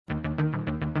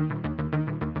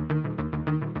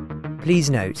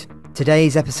Please note,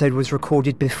 today's episode was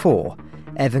recorded before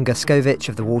Evan Gershkovich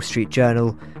of the Wall Street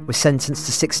Journal was sentenced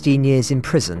to 16 years in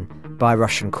prison by a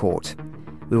Russian court.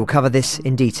 We will cover this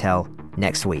in detail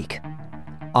next week.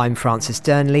 I'm Francis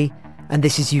Dearnley, and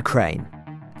this is Ukraine,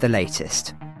 the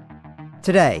latest.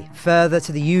 Today, further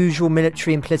to the usual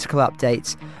military and political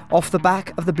updates, off the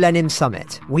back of the Blenheim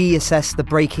summit, we assess the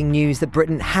breaking news that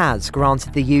Britain has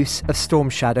granted the use of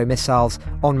Storm Shadow missiles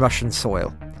on Russian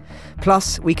soil.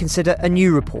 Plus, we consider a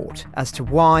new report as to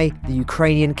why the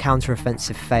Ukrainian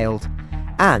counter-offensive failed,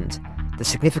 and the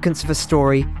significance of a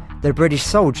story that a British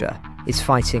soldier is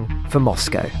fighting for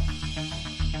Moscow.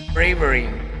 Bravery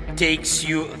takes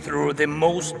you through the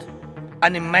most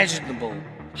unimaginable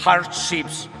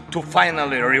hardships to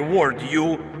finally reward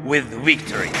you with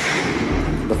victory.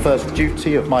 The first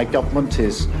duty of my government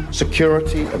is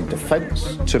security and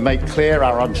defence, to make clear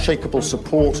our unshakable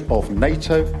support of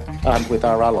NATO and with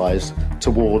our allies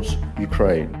towards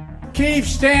Ukraine. Kyiv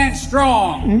stands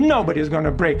strong. Nobody's going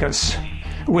to break us.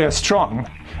 We're strong.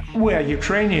 We're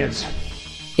Ukrainians.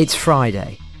 It's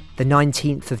Friday, the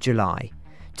 19th of July,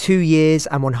 2 years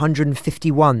and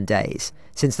 151 days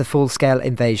since the full-scale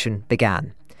invasion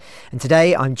began. And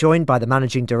today I'm joined by the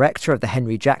Managing Director of the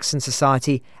Henry Jackson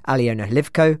Society, Aliona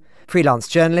Hlivco, freelance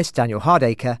journalist Daniel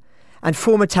Hardaker, and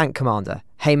former tank commander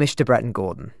Hamish de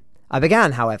Bretton-Gordon. I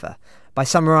began, however, by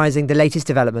summarising the latest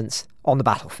developments on the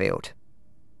battlefield.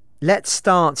 Let's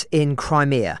start in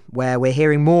Crimea, where we're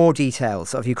hearing more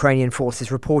details of Ukrainian forces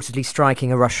reportedly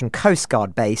striking a Russian Coast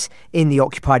Guard base in the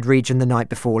occupied region the night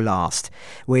before last,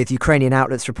 with Ukrainian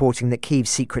outlets reporting that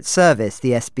Kyiv's secret service,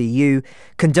 the SBU,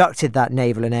 conducted that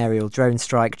naval and aerial drone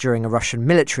strike during a Russian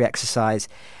military exercise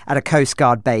at a Coast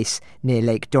Guard base near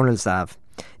Lake Donalzav,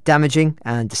 damaging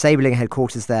and disabling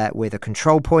headquarters there with a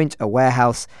control point, a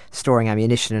warehouse storing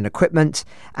ammunition and equipment,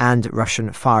 and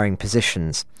Russian firing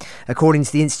positions. According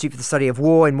to the Institute for the Study of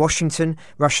War in Washington,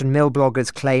 Russian mill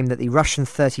bloggers claim that the Russian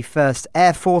 31st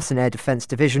Air Force and Air Defense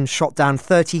Division shot down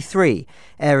 33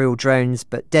 aerial drones,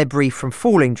 but debris from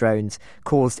falling drones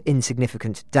caused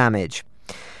insignificant damage.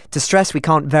 To stress, we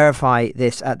can't verify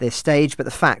this at this stage, but the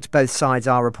fact both sides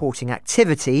are reporting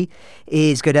activity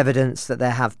is good evidence that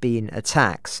there have been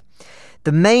attacks.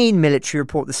 The main military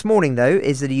report this morning, though,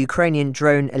 is that a Ukrainian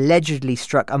drone allegedly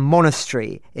struck a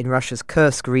monastery in Russia's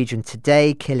Kursk region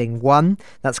today, killing one.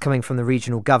 That's coming from the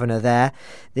regional governor there.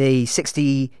 The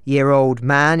 60-year-old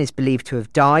man is believed to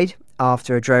have died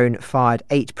after a drone fired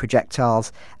 8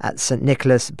 projectiles at St.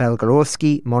 Nicholas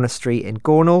Belgorovsky Monastery in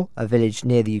Gornal, a village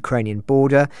near the Ukrainian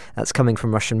border. That's coming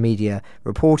from Russian media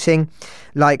reporting.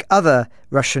 Like other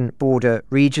Russian border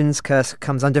regions, Kursk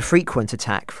comes under frequent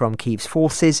attack from Kyiv's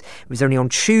forces. It was only on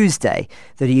Tuesday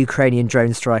that a Ukrainian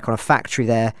drone strike on a factory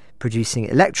there producing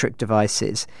electric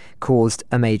devices caused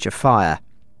a major fire.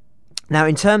 Now,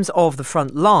 in terms of the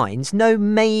front lines, no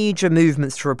major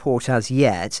movements to report as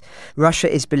yet.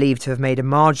 Russia is believed to have made a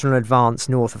marginal advance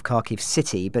north of Kharkiv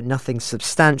city, but nothing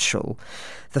substantial.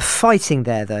 The fighting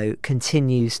there, though,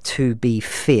 continues to be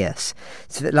fierce.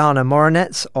 Svetlana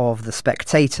Moronets of The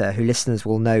Spectator, who listeners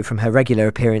will know from her regular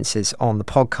appearances on the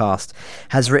podcast,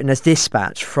 has written a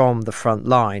dispatch from the front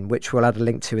line, which we'll add a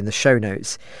link to in the show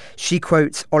notes. She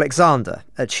quotes Alexander,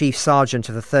 a chief sergeant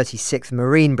of the 36th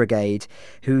Marine Brigade,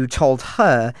 who told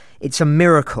her it's a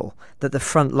miracle that the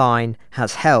front line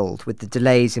has held, with the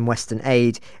delays in Western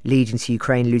aid leading to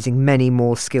Ukraine losing many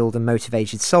more skilled and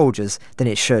motivated soldiers than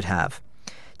it should have.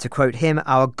 To quote him,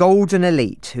 our golden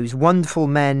elite, whose wonderful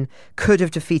men could have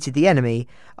defeated the enemy,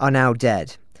 are now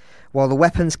dead. While the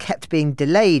weapons kept being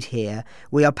delayed here,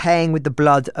 we are paying with the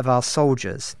blood of our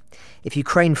soldiers. If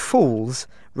Ukraine falls,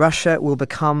 Russia will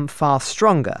become far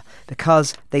stronger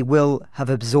because they will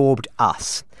have absorbed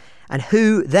us. And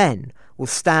who then will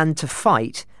stand to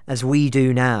fight as we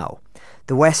do now?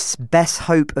 The West's best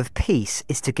hope of peace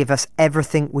is to give us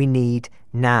everything we need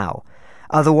now.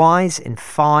 Otherwise, in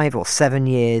 5 or 7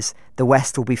 years, the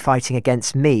West will be fighting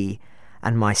against me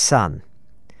and my son.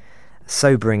 A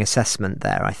sobering assessment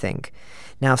there, I think.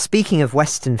 Now, speaking of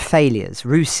Western failures,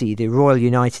 RUSI, the Royal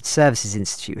United Services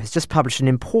Institute, has just published an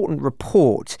important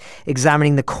report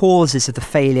examining the causes of the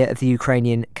failure of the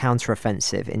Ukrainian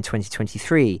counteroffensive in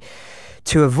 2023.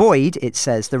 To avoid, it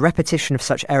says, the repetition of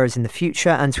such errors in the future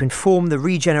and to inform the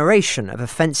regeneration of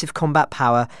offensive combat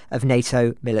power of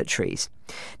NATO militaries.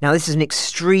 Now, this is an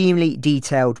extremely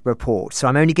detailed report, so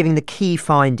I'm only giving the key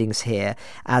findings here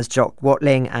as Jock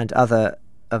Watling and other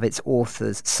of its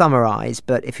authors summarise,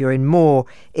 but if you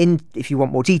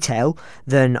want more detail,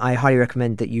 then I highly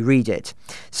recommend that you read it.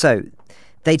 So,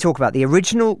 They talk about the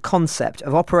original concept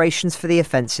of operations for the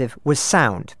offensive was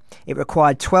sound. It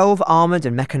required 12 armoured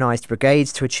and mechanised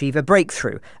brigades to achieve a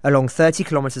breakthrough along 30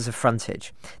 kilometres of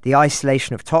frontage, the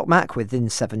isolation of Tokmak within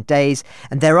 7 days,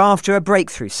 and thereafter a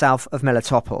breakthrough south of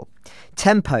Melitopol.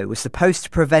 Tempo was supposed to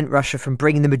prevent Russia from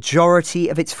bringing the majority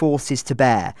of its forces to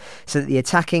bear, so that the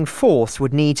attacking force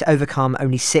would need to overcome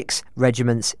only 6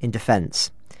 regiments in defence.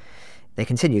 They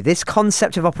continue, this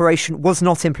concept of operation was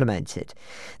not implemented.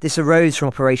 This arose from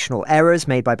operational errors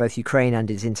made by both Ukraine and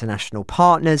its international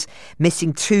partners,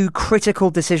 missing 2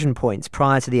 critical decision points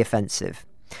prior to the offensive.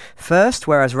 First,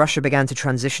 whereas Russia began to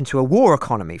transition to a war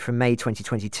economy from May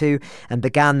 2022 and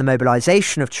began the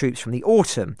mobilisation of troops from the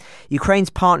autumn, Ukraine's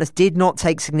partners did not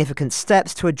take significant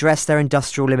steps to address their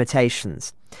industrial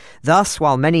limitations. Thus,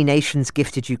 while many nations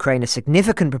gifted Ukraine a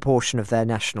significant proportion of their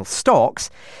national stocks,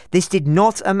 this did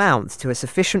not amount to a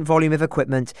sufficient volume of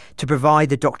equipment to provide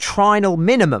the doctrinal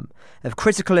minimum of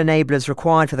critical enablers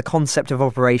required for the concept of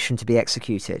operation to be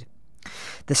executed.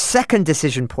 The second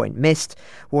decision point missed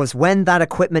was when that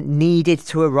equipment needed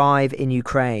to arrive in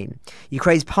Ukraine.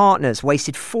 Ukraine's partners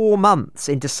wasted 4 months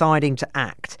in deciding to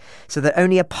act, so that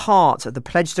only a part of the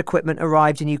pledged equipment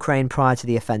arrived in Ukraine prior to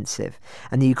the offensive,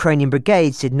 and the Ukrainian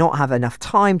brigades did not have enough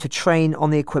time to train on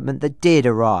the equipment that did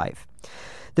arrive.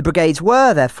 The brigades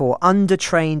were, therefore,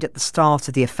 undertrained at the start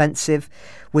of the offensive,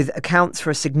 with accounts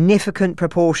for a significant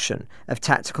proportion of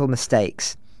tactical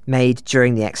mistakes made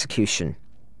during the execution.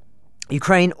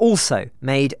 Ukraine also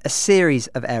made a series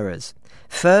of errors.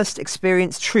 First,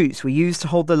 experienced troops were used to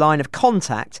hold the line of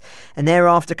contact and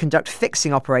thereafter conduct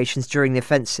fixing operations during the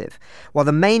offensive, while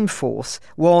the main force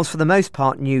was, for the most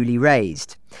part, newly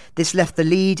raised. This left the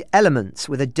lead elements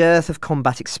with a dearth of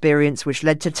combat experience, which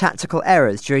led to tactical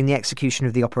errors during the execution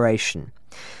of the operation.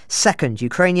 Second,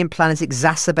 Ukrainian planners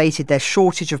exacerbated their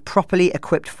shortage of properly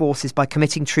equipped forces by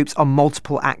committing troops on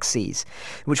multiple axes,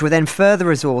 which were then further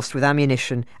resourced with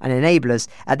ammunition and enablers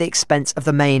at the expense of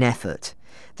the main effort.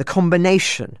 The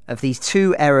combination of these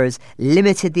 2 errors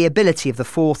limited the ability of the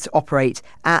force to operate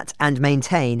at and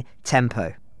maintain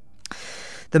tempo.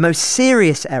 The most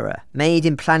serious error made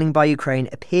in planning by Ukraine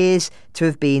appears to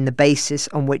have been the basis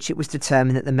on which it was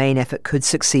determined that the main effort could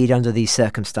succeed under these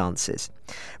circumstances.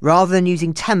 Rather than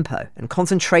using tempo and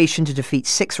concentration to defeat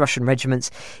 6 Russian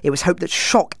regiments, it was hoped that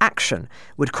shock action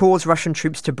would cause Russian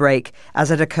troops to break, as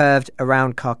had occurred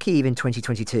around Kharkiv in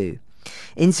 2022.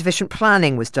 Insufficient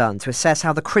planning was done to assess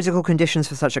how the critical conditions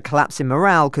for such a collapse in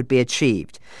morale could be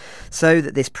achieved, so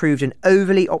that this proved an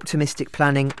overly optimistic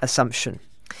planning assumption.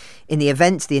 In the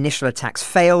event, the initial attacks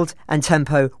failed and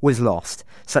tempo was lost,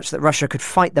 such that Russia could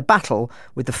fight the battle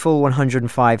with the full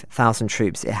 105,000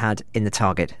 troops it had in the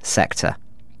target sector.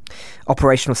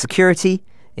 Operational security,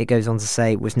 it goes on to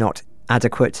say, was not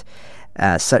adequate,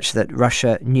 such that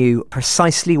Russia knew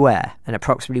precisely where and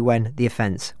approximately when the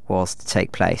offence was to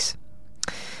take place.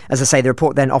 As I say, the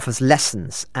report then offers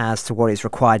lessons as to what is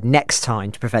required next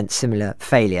time to prevent similar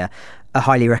failure. A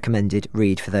highly recommended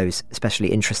read for those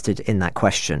especially interested in that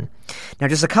question. Now,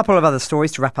 just a couple of other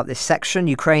stories to wrap up this section.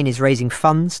 Ukraine is raising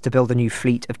funds to build a new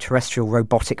fleet of terrestrial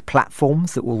robotic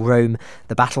platforms that will roam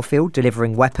the battlefield,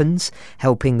 delivering weapons,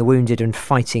 helping the wounded and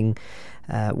fighting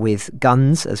with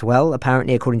guns as well.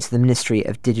 Apparently, according to the Ministry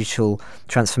of Digital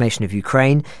Transformation of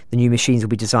Ukraine, the new machines will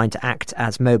be designed to act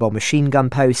as mobile machine gun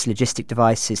posts, logistic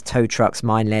devices, tow trucks,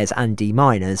 mine layers and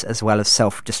deminers, as well as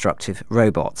self-destructive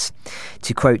robots.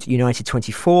 To quote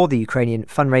United24, the Ukrainian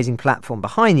fundraising platform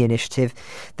behind the initiative,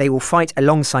 they will fight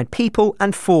alongside people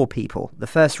and for people. The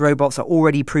first robots are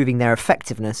already proving their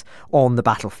effectiveness on the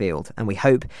battlefield, and we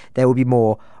hope there will be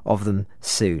more of them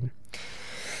soon.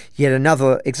 Yet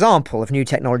another example of new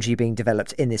technology being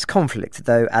developed in this conflict,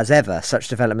 though, as ever, such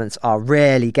developments are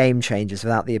rarely game changers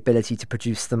without the ability to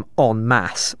produce them en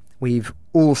masse. We've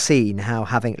all seen how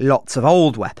having lots of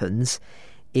old weapons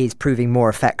is proving more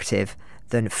effective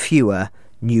than fewer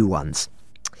new ones.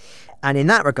 And in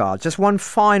that regard, just one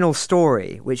final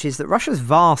story, which is that Russia's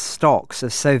vast stocks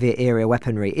of Soviet-era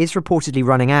weaponry is reportedly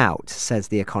running out, says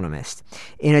The Economist.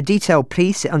 In a detailed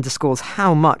piece, it underscores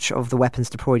how much of the weapons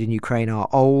deployed in Ukraine are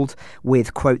old,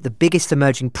 with, quote, the biggest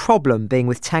emerging problem being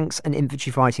with tanks and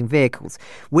infantry fighting vehicles,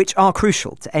 which are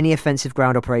crucial to any offensive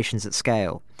ground operations at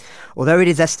scale. Although it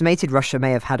is estimated Russia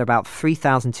may have had about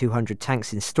 3,200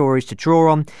 tanks in storage to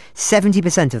draw on,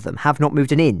 70% of them have not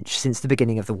moved an inch since the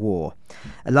beginning of the war.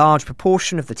 A large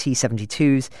proportion of the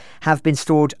T-72s have been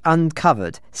stored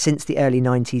uncovered since the early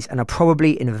 90s and are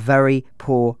probably in a very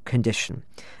poor condition.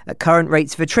 At current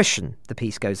rates of attrition, the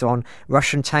piece goes on,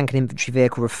 Russian tank and infantry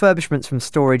vehicle refurbishments from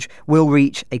storage will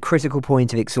reach a critical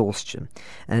point of exhaustion.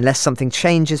 And unless something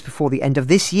changes before the end of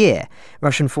this year,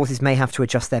 Russian forces may have to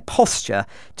adjust their posture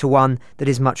to one that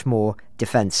is much more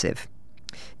defensive.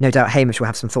 No doubt Hamish will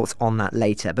have some thoughts on that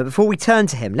later. But before we turn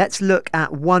to him, let's look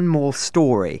at one more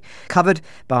story covered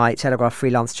by Telegraph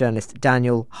freelance journalist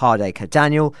Daniel Hardaker.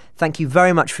 Daniel, thank you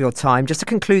very much for your time. Just to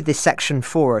conclude this section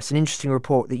for us, an interesting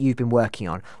report that you've been working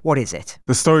on. What is it?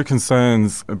 The story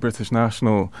concerns a British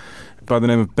national by the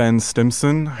name of Ben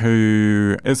Stimson,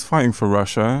 who is fighting for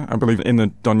Russia, I believe in the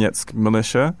Donetsk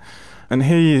militia. And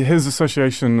his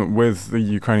association with the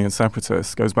Ukrainian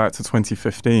separatists goes back to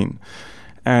 2015.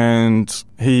 And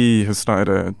he has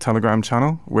started a Telegram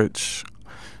channel, which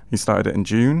he started it in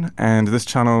June. And this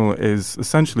channel is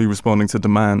essentially responding to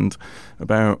demand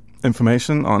about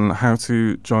information on how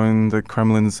to join the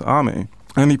Kremlin's army.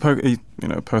 And he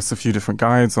posts a few different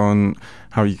guides on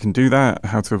how you can do that,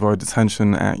 how to avoid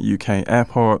detention at UK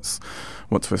airports,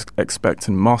 what to expect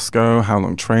in Moscow, how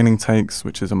long training takes,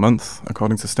 which is a month,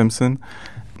 according to Stimson.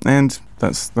 And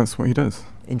that's what he does.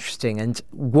 Interesting. And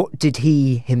what did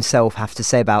he himself have to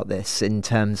say about this in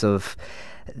terms of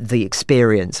the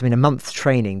experience? I mean, a month's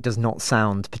training does not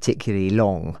sound particularly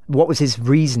long. What was his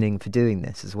reasoning for doing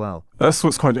this as well? That's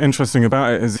what's quite interesting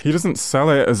about it, is he doesn't sell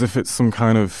it as if it's some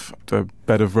kind of a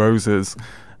bed of roses.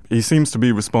 He seems to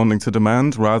be responding to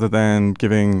demand rather than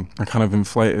giving a kind of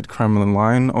inflated Kremlin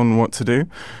line on what to do,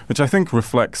 which I think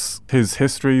reflects his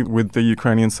history with the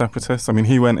Ukrainian separatists. I mean,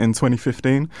 he went in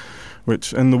 2015,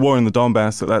 which in the war in the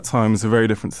Donbass at that time is a very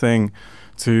different thing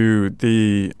to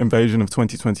the invasion of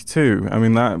 2022. I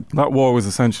mean, that war was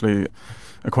essentially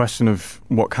a question of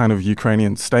what kind of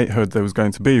Ukrainian statehood there was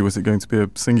going to be. Was it going to be a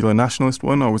singular nationalist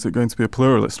one, or was it going to be a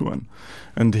pluralist one?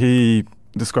 And he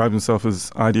described himself as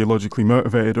ideologically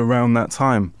motivated around that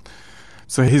time.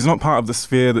 So he's not part of the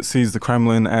sphere that sees the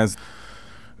Kremlin as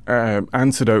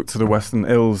antidote to the Western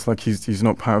ills. Like he's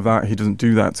not part of that. He doesn't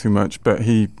do that too much. But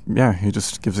he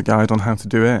just gives a guide on how to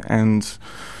do it and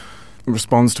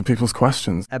responds to people's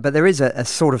questions. But there is a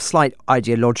sort of slight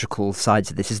ideological side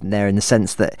to this, isn't there, in the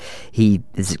sense that he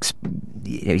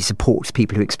supports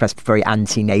people who express very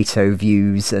anti-NATO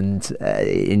views and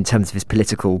in terms of his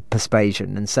political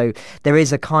persuasion. And so there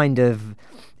is a kind of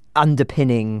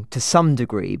underpinning to some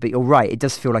degree, but you're right, it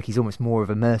does feel like he's almost more of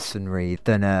a mercenary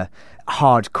than a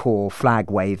hardcore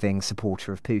flag-waving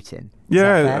supporter of Putin.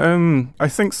 Yeah, I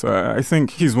think so. I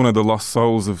think he's one of the lost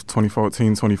souls of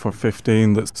 2014,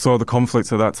 2015 that saw the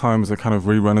conflict at that time as a kind of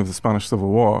rerun of the Spanish Civil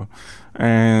War.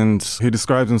 And he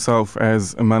describes himself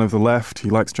as a man of the left. He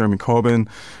likes Jeremy Corbyn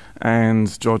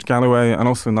and George Galloway, and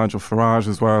also Nigel Farage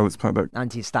as well. It's part of that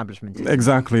anti-establishment.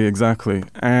 Exactly.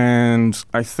 And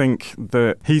I think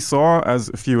that he saw, as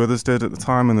a few others did at the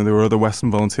time, and there were other Western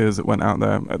volunteers that went out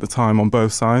there at the time on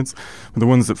both sides, the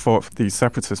ones that fought for the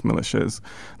separatist militias,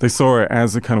 they saw it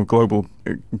as a kind of global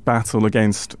battle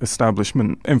against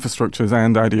establishment infrastructures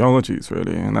and ideologies,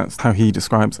 really, and that's how he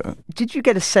describes it. Did you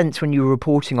get a sense when you were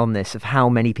reporting on this of how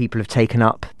many people have taken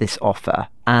up this offer,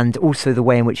 and also the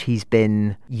way in which he's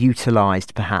been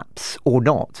utilised, perhaps, or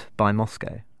not, by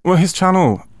Moscow? Well, his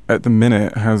channel at the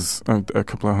minute has a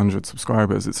couple of hundred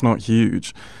subscribers. It's not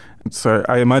huge. So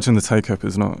I imagine the take-up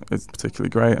it's particularly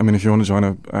great. I mean, if you want to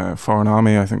join a foreign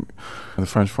army, I think the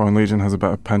French Foreign Legion has a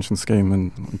better pension scheme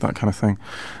and that kind of thing.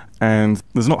 And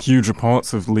there's not huge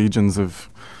reports of legions of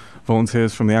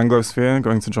volunteers from the Anglosphere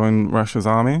going to join Russia's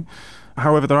army.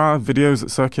 However, there are videos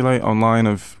that circulate online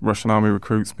of Russian army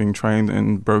recruits being trained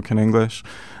in broken English.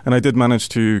 And I did manage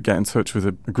to get in touch with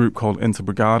a group called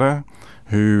Interbrigada,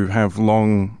 who have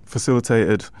long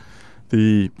facilitated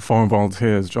the foreign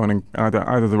volunteers joining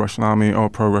either the Russian army or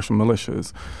pro-Russian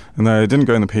militias. And they didn't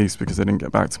go in the piece because they didn't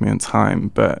get back to me in time,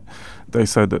 but they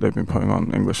said that they've been putting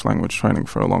on English language training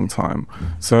for a long time.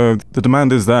 So the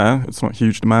demand is there. It's not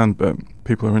huge demand, but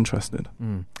people are interested.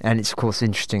 And it's, of course,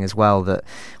 interesting as well that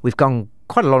we've gone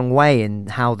quite a long way in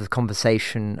how the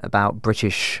conversation about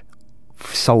British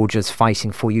soldiers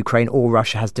fighting for Ukraine or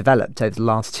Russia has developed over the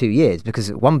last 2 years, because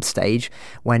at one stage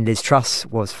when Liz Truss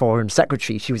was Foreign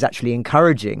Secretary, she was actually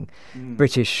encouraging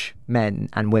British men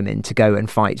and women to go and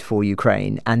fight for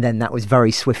Ukraine, and then that was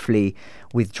very swiftly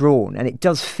withdrawn. And it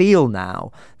does feel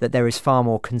now that there is far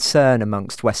more concern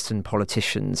amongst Western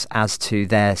politicians as to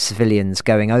their civilians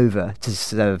going over to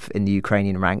serve in the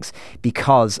Ukrainian ranks,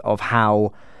 because of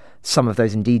how some of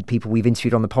those indeed people we've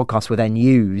interviewed on the podcast were then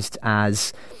used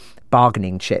as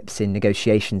bargaining chips in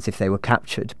negotiations if they were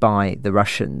captured by the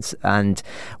Russians. And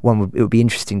it would be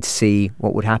interesting to see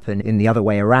what would happen in the other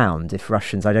way around if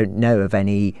Russians, I don't know of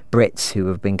any Brits who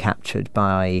have been captured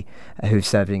by, who've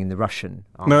serving in the Russian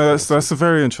army. No, that's a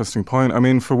very interesting point. I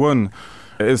mean, for one,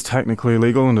 it is technically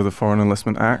illegal under the Foreign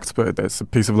Enlistment Act, but it's a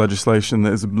piece of legislation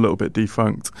that is a little bit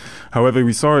defunct. However,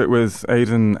 we saw it with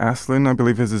Aiden Aslin, I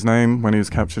believe is his name, when he was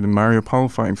captured in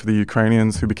Mariupol fighting for the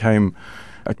Ukrainians, who became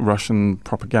a Russian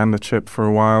propaganda chip for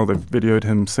a while. They've videoed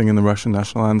him singing the Russian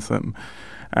national anthem.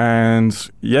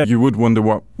 And yeah, you would wonder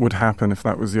what would happen if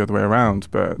that was the other way around.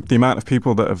 But the amount of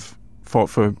people that have fought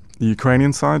for the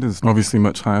Ukrainian side is obviously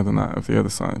much higher than that of the other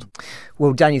side.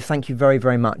 Well, Daniel, thank you very,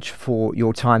 very much for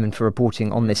your time and for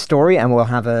reporting on this story. And we'll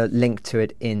have a link to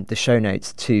it in the show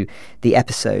notes to the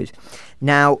episode.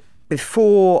 Now,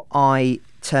 before I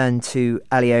turn to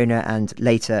Aliona and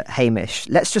later Hamish,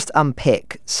 let's just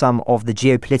unpick some of the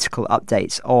geopolitical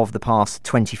updates of the past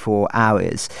 24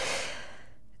 hours.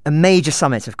 A major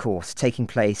summit, of course, taking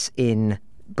place in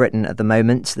Britain at the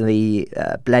moment, the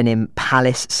Blenheim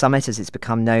Palace Summit, as it's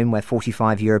become known, where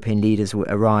 45 European leaders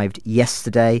arrived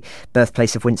yesterday,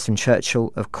 birthplace of Winston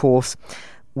Churchill, of course.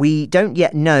 We don't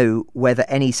yet know whether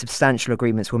any substantial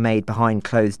agreements were made behind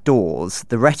closed doors.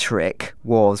 The rhetoric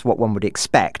was what one would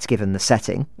expect, given the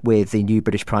setting, with the new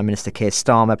British Prime Minister Keir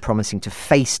Starmer promising to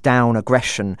face down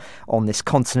aggression on this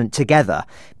continent together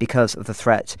because of the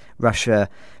threat Russia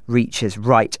reaches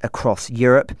right across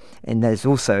Europe. And there's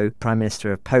also Prime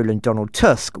Minister of Poland, Donald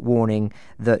Tusk, warning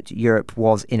that Europe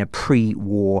was in a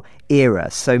pre-war era.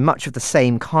 So much of the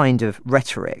same kind of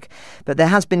rhetoric. But there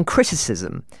has been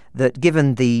criticism that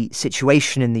given the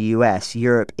situation in the US,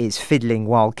 Europe is fiddling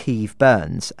while Kyiv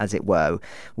burns, as it were.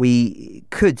 We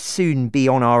could soon be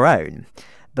on our own.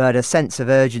 But a sense of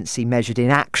urgency measured in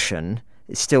action,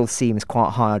 it still seems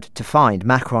quite hard to find.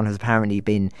 Macron has apparently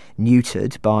been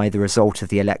neutered by the result of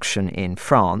the election in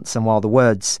France, and while the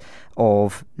words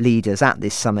of leaders at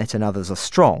this summit and others are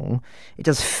strong, it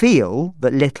does feel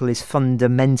that little is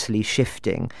fundamentally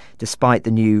shifting despite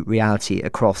the new reality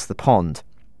across the pond.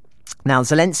 Now,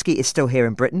 Zelensky is still here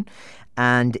in Britain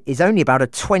and is only about a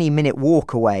 20-minute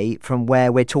walk away from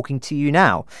where we're talking to you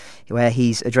now, where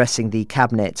he's addressing the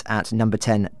cabinet at number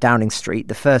 10 Downing Street,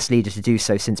 the first leader to do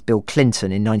so since Bill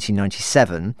Clinton in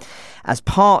 1997. As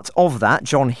part of that,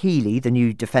 John Healey, the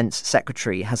new Defence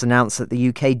Secretary, has announced that the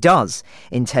UK does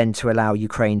intend to allow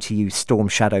Ukraine to use Storm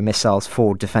Shadow missiles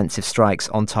for defensive strikes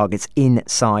on targets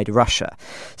inside Russia.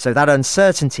 So that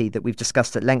uncertainty that we've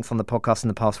discussed at length on the podcast in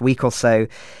the past week or so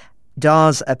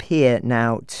does appear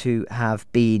now to have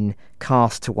been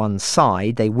cast to one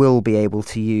side. They will be able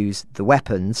to use the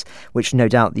weapons, which no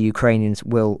doubt the Ukrainians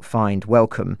will find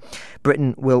welcome.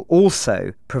 Britain will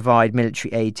also provide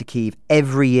military aid to Kyiv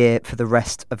every year for the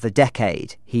rest of the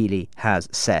decade, Healey has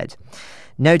said.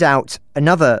 No doubt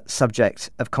another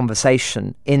subject of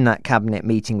conversation in that cabinet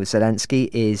meeting with Zelensky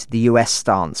is the US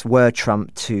stance, were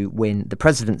Trump to win the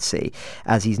presidency,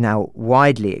 as he's now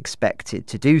widely expected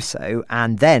to do so,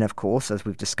 and then, of course, as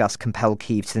we've discussed, compel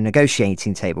Kyiv to the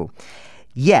negotiating table.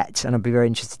 Yet, and I'd be very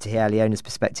interested to hear Aliona's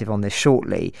perspective on this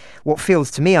shortly, what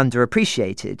feels to me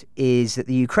underappreciated is that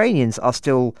the Ukrainians are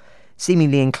still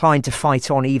seemingly inclined to fight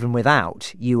on even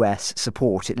without US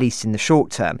support, at least in the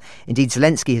short term. Indeed,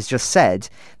 Zelensky has just said,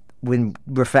 when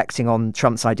reflecting on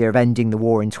Trump's idea of ending the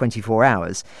war in 24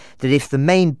 hours, that if the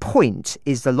main point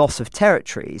is the loss of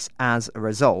territories as a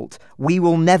result, we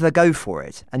will never go for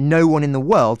it, and no one in the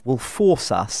world will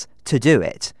force us to do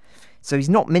it. So he's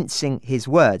not mincing his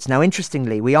words. Now,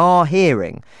 interestingly, we are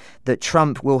hearing that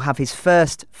Trump will have his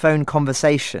first phone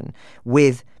conversation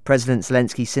with President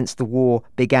Zelensky since the war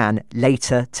began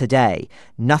later today.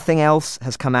 Nothing else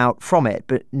has come out from it,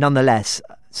 but nonetheless,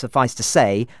 suffice to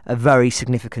say, a very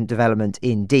significant development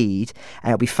indeed.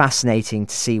 And it'll be fascinating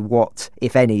to see what,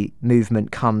 if any,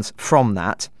 movement comes from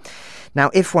that. Now,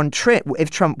 if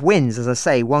Trump wins, as I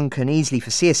say, one can easily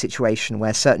foresee a situation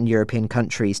where certain European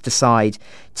countries decide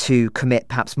to commit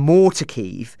perhaps more to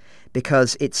Kyiv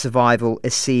because its survival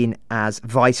is seen as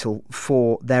vital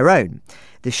for their own.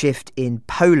 The shift in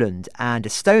Poland and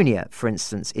Estonia, for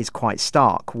instance, is quite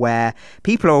stark, where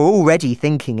people are already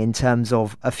thinking in terms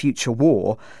of a future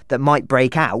war that might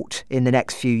break out in the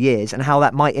next few years and how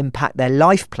that might impact their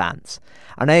life plans.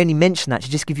 And I only mention that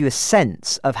to just give you a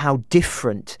sense of how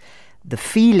different the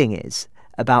feeling is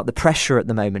about the pressure at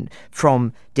the moment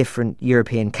from different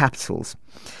European capitals.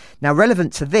 Now,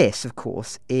 relevant to this, of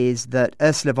course, is that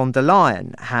Ursula von der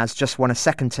Leyen has just won a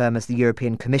second term as the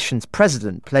European Commission's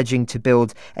president, pledging to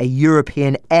build a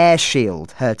European air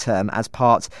shield, her term, as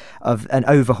part of an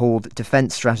overhauled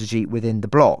defence strategy within the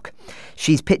bloc.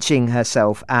 She's pitching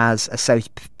herself as a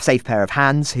safe pair of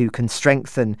hands who can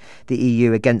strengthen the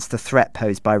EU against the threat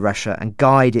posed by Russia and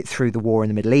guide it through the war in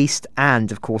the Middle East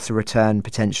and, of course, a return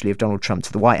potentially of Donald Trump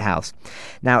to the White House.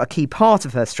 Now, a key part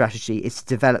of her strategy is to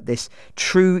develop this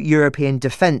true European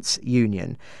defence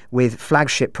union with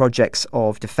flagship projects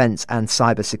of defence and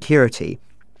cyber security.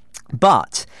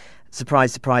 But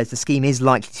surprise, surprise, the scheme is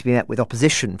likely to be met with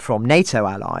opposition from NATO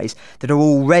allies that are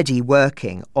already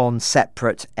working on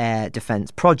separate air defence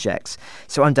projects.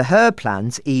 So under her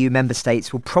plans, EU member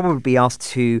states will probably be asked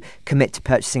to commit to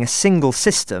purchasing a single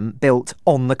system built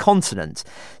on the continent,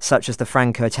 such as the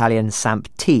Franco-Italian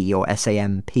SAMP-T or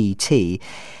SAMPT.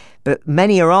 But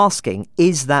many are asking,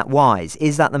 is that wise?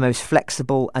 Is that the most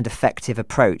flexible and effective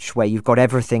approach where you've got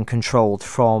everything controlled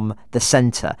from the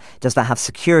centre? Does that have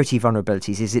security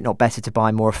vulnerabilities? Is it not better to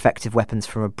buy more effective weapons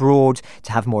from abroad,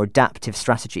 to have more adaptive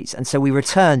strategies? And so we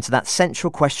return to that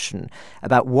central question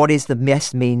about what is the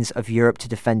best means of Europe to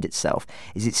defend itself?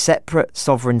 Is it separate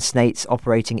sovereign states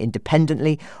operating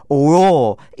independently?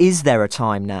 Or is there a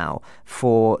time now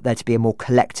for there to be a more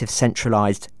collective,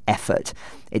 centralised effort?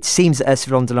 It seems that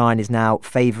Ursula von der Leyen is now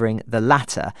favouring the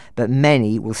latter, but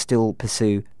many will still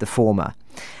pursue the former.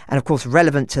 And of course,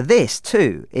 relevant to this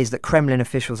too is that Kremlin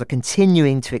officials are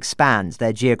continuing to expand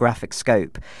their geographic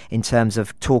scope in terms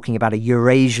of talking about a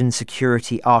Eurasian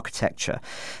security architecture.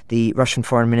 The Russian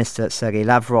Foreign Minister Sergei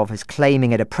Lavrov is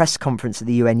claiming at a press conference at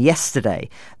the UN yesterday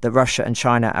that Russia and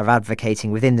China are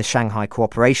advocating within the Shanghai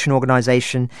Cooperation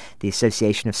Organization, the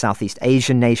Association of Southeast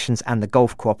Asian Nations and the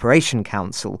Gulf Cooperation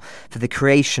Council for the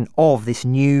creation of this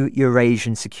new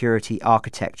Eurasian security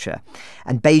architecture.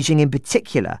 And Beijing in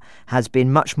particular has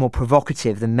been much more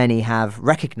provocative than many have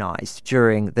recognised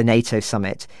during the NATO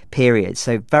summit period.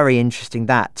 So very interesting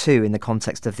that too in the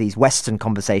context of these Western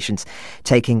conversations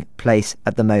taking place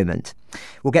at the moment.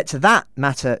 We'll get to that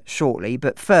matter shortly,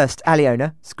 but first,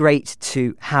 Aliona, it's great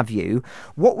to have you.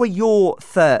 What were your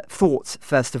thoughts,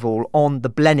 first of all, on the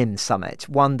Blenheim summit,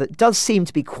 one that does seem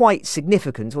to be quite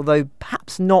significant, although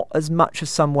perhaps not as much as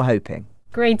some were hoping?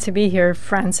 Great to be here,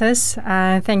 Francis.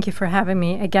 Thank you for having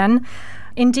me again.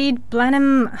 Indeed,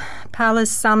 Blenheim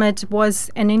Palace Summit was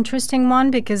an interesting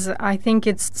one because I think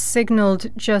it's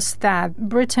signaled just that.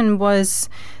 Britain was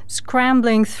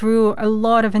scrambling through a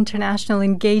lot of international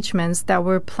engagements that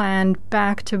were planned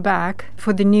back to back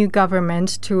for the new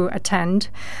government to attend,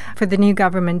 for the new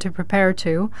government to prepare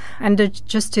to, and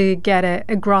just to get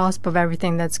a grasp of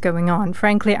everything that's going on.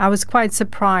 Frankly, I was quite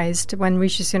surprised when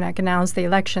Rishi Sunak announced the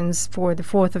elections for the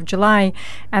 4th of July,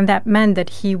 and that meant that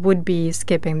he would be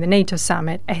skipping the NATO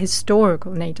summit, a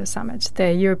historical NATO summit,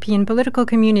 the European Political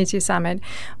Community Summit,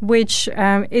 which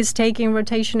is taking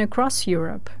rotation across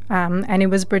Europe. And it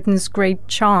was Britain's great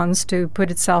chance to put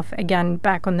itself again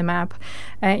back on the map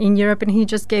in Europe, and he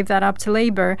just gave that up to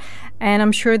Labour. And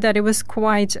I'm sure that it was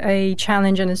quite a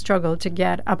challenge and a struggle to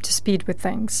get up to speed with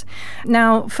things.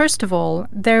 Now, first of all,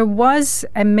 there was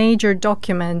a major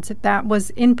document that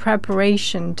was in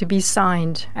preparation to be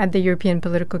signed at the European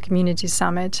Political Community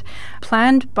Summit,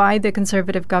 planned by the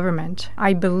Conservative government.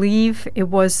 I believe it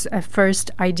was a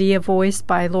first idea voiced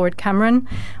by Lord Cameron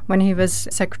when he was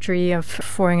Secretary of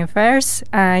Foreign Affairs.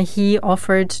 He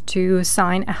offered to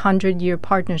sign a 100-year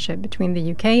partnership between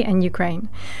the UK and Ukraine.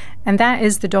 And that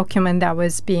is the document that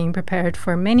was being prepared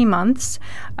for many months.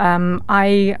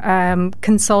 I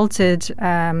consulted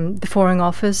the Foreign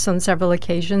Office on several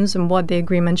occasions on what the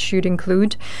agreement should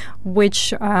include,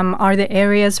 which are the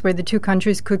areas where the two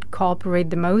countries could cooperate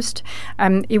the most.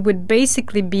 It would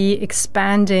basically be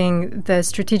expanding the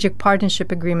strategic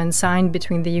partnership agreement signed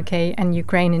between the UK and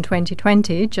Ukraine in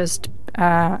 2020, just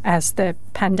as the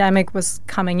pandemic was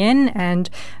coming in and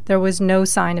there was no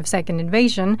sign of second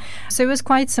invasion. So it was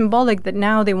quite symbolic that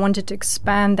now they wanted to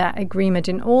expand that agreement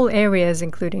in all areas,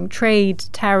 including trade,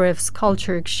 tariffs,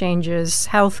 culture exchanges,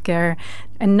 healthcare,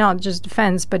 and not just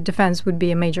defense, but defense would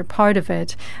be a major part of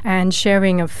it, and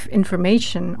sharing of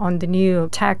information on the new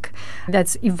tech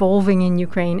that's evolving in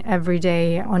Ukraine every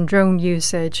day, on drone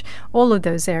usage, all of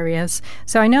those areas.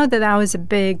 So I know that that was a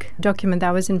big document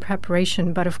that was in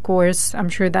preparation, but of course, I'm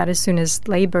sure that as soon as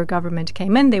Labour government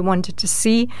came in, they wanted to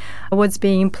see what's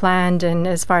being planned, and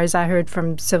as far as I heard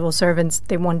from civil servants,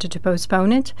 they wanted to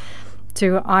postpone it,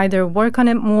 to either work on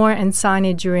it more and sign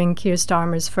it during Keir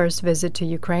Starmer's first visit to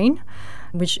Ukraine,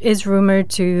 which is rumored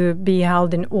to be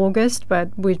held in August, but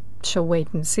we shall wait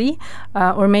and see,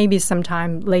 or maybe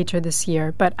sometime later this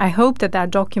year. But I hope that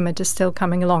that document is still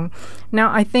coming along.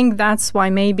 Now, I think that's why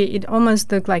maybe it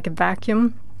almost looked like a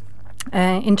vacuum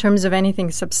in terms of anything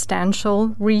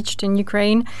substantial reached in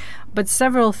Ukraine. But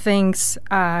several things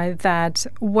that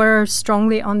were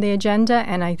strongly on the agenda,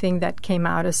 and I think that came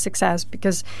out as success,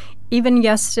 because even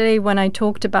yesterday when I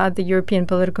talked about the European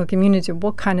political community,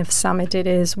 what kind of summit it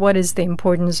is, what is the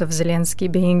importance of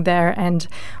Zelensky being there, and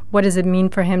what does it mean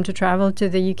for him to travel to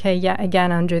the UK yet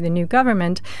again under the new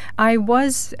government, I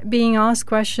was being asked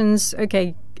questions,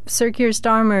 okay, Sir Keir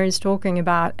Starmer is talking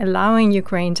about allowing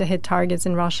Ukraine to hit targets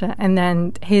in Russia, and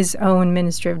then his own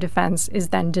Ministry of Defense is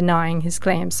then denying his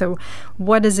claims. So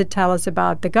what does it tell us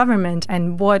about the government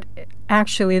and what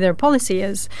actually their policy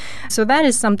is? So that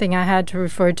is something I had to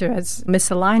refer to as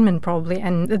misalignment, probably,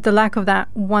 and the lack of that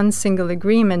one single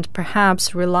agreement,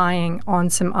 perhaps relying on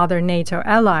some other NATO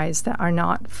allies that are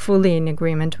not fully in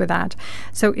agreement with that.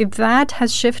 So if that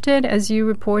has shifted, as you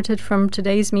reported from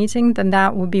today's meeting, then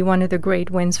that would be one of the great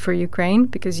wins for Ukraine,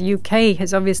 because UK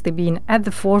has obviously been at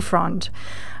the forefront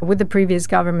with the previous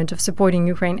government of supporting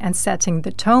Ukraine and setting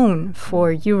the tone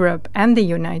for Europe and the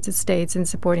United States in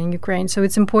supporting Ukraine. So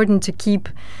it's important to keep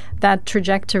that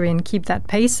trajectory and keep that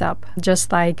pace up,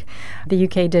 just like the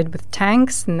UK did with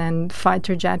tanks and then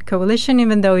fighter jet coalition,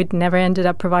 even though it never ended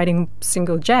up providing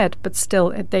single jet, but still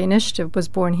the initiative was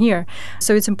born here.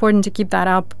 So it's important to keep that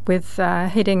up with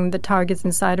hitting the targets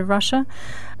inside of Russia,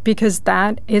 because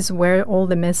that is where all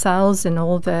the missiles and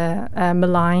all the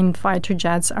malign fighter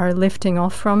jets are lifting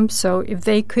off from. So if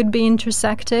they could be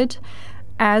intersected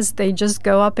as they just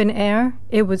go up in air,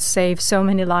 it would save so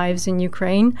many lives in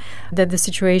Ukraine that the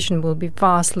situation will be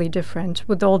vastly different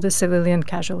with all the civilian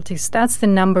casualties. That's the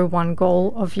number one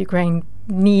goal of Ukraine,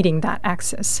 needing that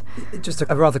access. Just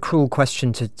a rather cruel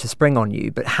question to spring on you,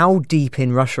 but how deep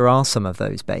in Russia are some of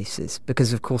those bases?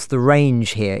 Because, of course, the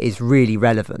range here is really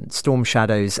relevant. Storm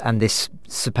shadows and this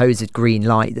supposed green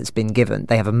light that's been given,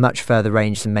 they have a much further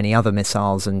range than many other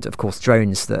missiles and, of course,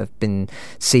 drones that have been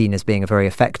seen as being very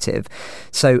effective.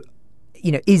 So,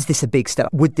 is this a big step?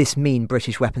 Would this mean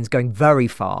British weapons going very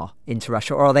far into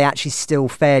Russia, or are they actually still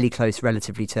fairly close,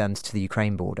 relatively terms, to the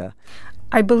Ukraine border?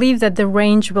 I believe that the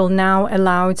range will now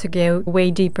allow to go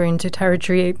way deeper into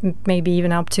territory, maybe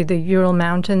even up to the Ural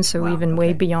Mountains, so even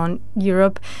way beyond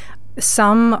Europe.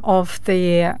 Some of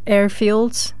the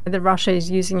airfields that Russia is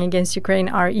using against Ukraine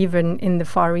are even in the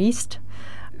Far East.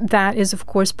 That is, of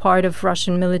course, part of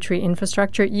Russian military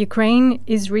infrastructure. Ukraine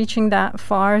is reaching that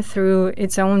far through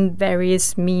its own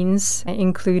various means,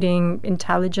 including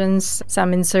intelligence,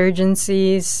 some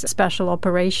insurgencies, special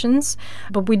operations.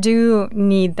 But we do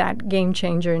need that game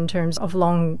changer in terms of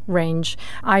long range.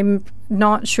 I'm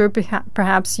not sure,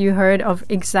 perhaps you heard of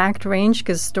exact range,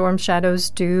 because storm shadows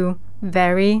do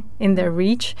vary in their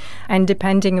reach. And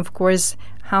depending, of course,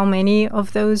 how many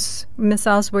of those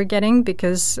missiles we're getting,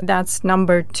 because that's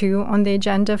number 2 on the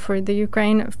agenda for the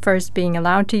Ukraine, first being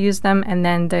allowed to use them and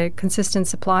then the consistent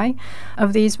supply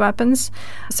of these weapons.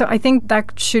 So I think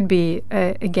that should be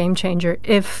a game changer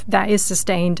if that is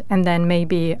sustained, and then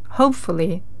maybe,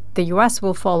 hopefully, the US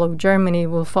will follow, Germany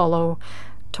will follow.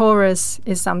 Taurus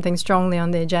is something strongly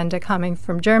on the agenda coming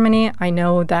from Germany. I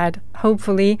know that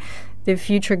hopefully the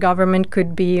future government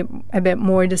could be a bit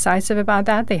more decisive about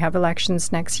that. They have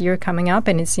elections next year coming up,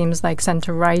 and it seems like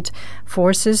center-right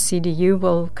forces, CDU,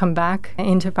 will come back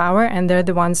into power, and they're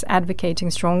the ones advocating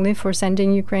strongly for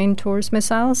sending Ukraine Taurus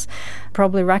missiles,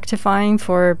 probably rectifying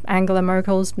for Angela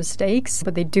Merkel's mistakes,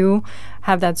 but they do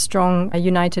have that strong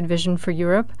united vision for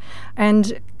Europe.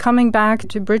 And coming back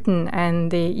to Britain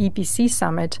and the EPC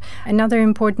summit, another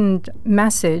important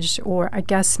message, or I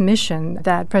guess mission,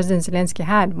 that President Zelensky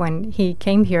had when he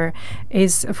came here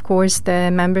is, of course, the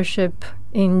membership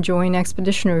in Joint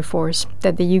Expeditionary Force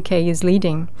that the UK is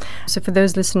leading. So for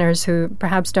those listeners who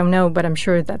perhaps don't know, but I'm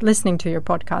sure that listening to your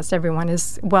podcast, everyone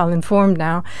is well informed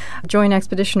now, Joint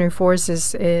Expeditionary Force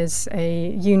is a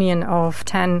union of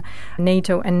 10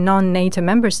 NATO and non-NATO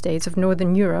member states of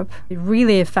Northern Europe,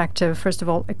 really effective, first of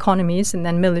all, economies and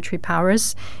then military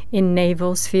powers in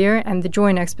naval sphere. And the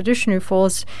Joint Expeditionary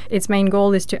Force, its main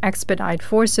goal is to expedite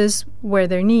forces where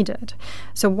they're needed.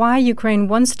 So why Ukraine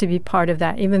wants to be part of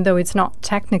that, even though it's not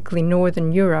technically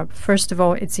Northern Europe. First of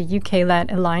all, it's a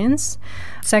UK-led alliance.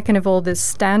 Second of all, the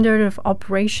standard of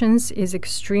operations is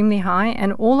extremely high,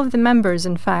 and all of the members,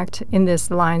 in fact, in this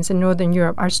alliance in Northern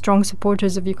Europe are strong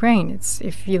supporters of Ukraine.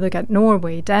 If you look at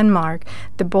Norway, Denmark,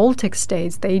 the Baltic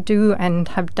states, they do and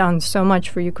have done so much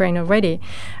for Ukraine already,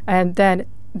 that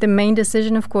the main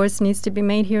decision, of course, needs to be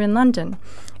made here in London.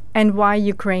 and why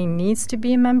Ukraine needs to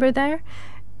be a member there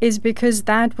is because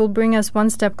that will bring us one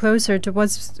step closer to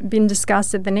what's been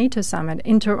discussed at the NATO summit,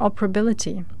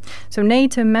 interoperability. So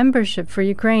NATO membership for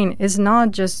Ukraine is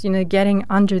not just, getting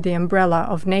under the umbrella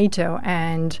of NATO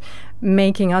and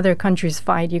making other countries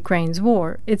fight Ukraine's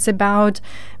war. It's about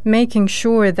making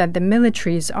sure that the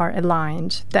militaries are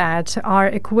aligned, that our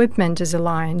equipment is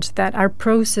aligned, that our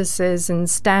processes and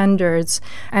standards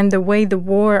and the way the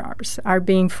wars are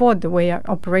being fought, the way our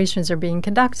operations are being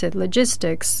conducted,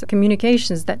 logistics,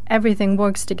 communications, that everything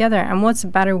works together. And what's a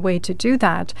better way to do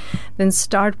that than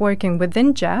start working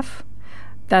within JEF?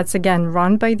 That's, again,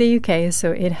 run by the UK,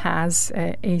 so it has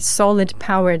a solid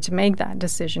power to make that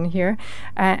decision here,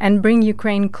 and bring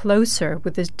Ukraine closer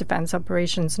with its defense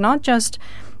operations, not just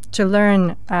to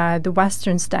learn the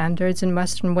Western standards and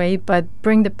Western way, but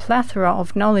bring the plethora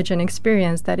of knowledge and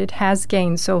experience that it has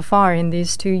gained so far in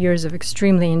these 2 years of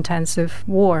extremely intensive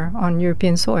war on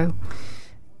European soil.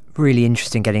 Really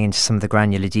interesting getting into some of the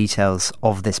granular details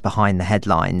of this behind the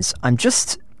headlines. I'm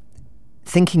just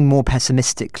thinking more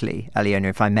pessimistically, Aliona,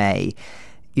 if I may.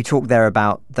 You talk there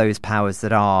about those powers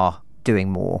that are doing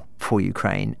more for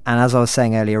Ukraine. And as I was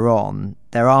saying earlier on,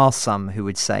 there are some who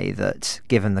would say that,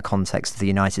 given the context of the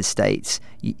United States,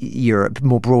 Europe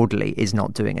more broadly is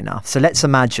not doing enough. So let's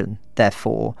imagine,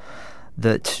 therefore,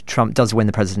 that Trump does win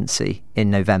the presidency in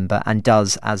November and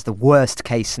does, as the worst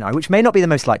case scenario, which may not be the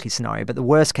most likely scenario, but the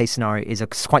worst case scenario is a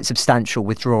quite substantial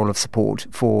withdrawal of support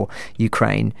for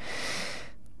Ukraine.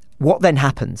 What then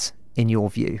happens, in your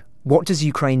view? What does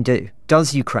Ukraine do?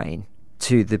 Does Ukraine,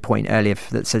 to the point earlier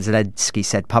that Zelensky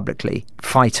said publicly,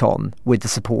 fight on with the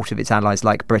support of its allies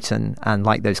like Britain and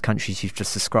like those countries you've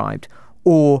just described?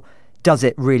 Or does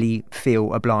it really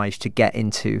feel obliged to get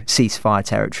into ceasefire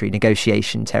territory,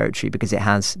 negotiation territory, because it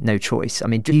has no choice? I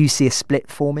mean, do you see a split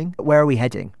forming? Where are we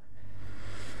heading?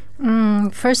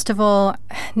 First of all,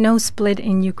 no split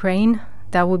in Ukraine.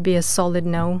 That would be a solid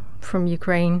no from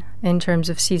Ukraine in terms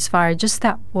of ceasefire. Just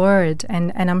that word,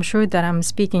 and I'm sure that I'm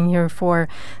speaking here for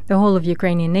the whole of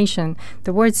Ukrainian nation,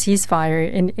 the word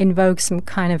ceasefire invokes some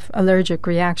kind of allergic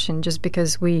reaction just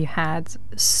because we had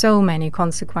so many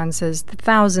consequences. The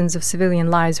thousands of civilian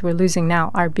lives we're losing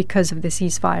now are because of the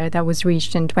ceasefire that was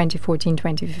reached in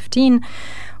 2014-2015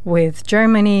 with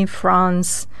Germany,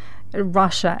 France,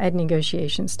 Russia at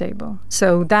negotiations table.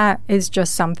 So that is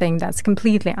just something that's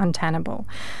completely untenable.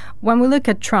 When we look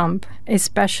at Trump,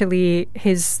 especially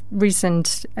his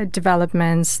recent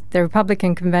developments, the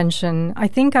Republican convention, I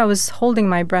think I was holding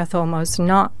my breath almost,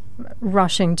 not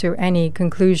rushing to any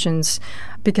conclusions,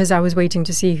 because I was waiting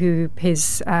to see who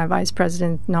his vice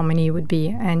president nominee would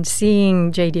be. And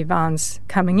seeing J.D. Vance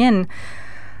coming in,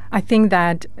 I think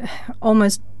that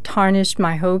almost tarnished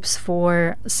my hopes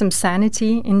for some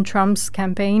sanity in Trump's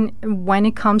campaign when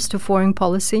it comes to foreign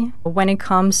policy, when it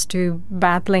comes to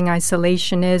battling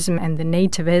isolationism and the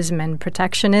nativism and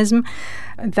protectionism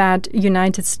that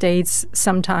United States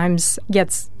sometimes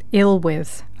gets ill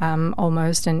with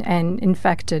almost and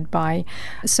infected by.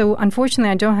 So unfortunately,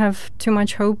 I don't have too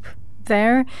much hope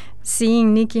there.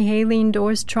 Seeing Nikki Haley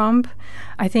endorse Trump,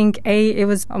 I think, it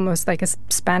was almost like a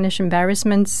Spanish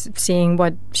embarrassment, seeing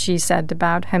what she said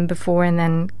about him before and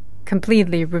then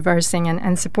completely reversing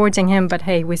and supporting him. But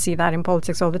hey, we see that in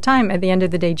politics all the time. At the end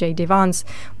of the day, J.D. Vance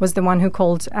was the one who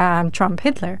called Trump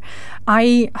Hitler.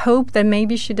 I hope that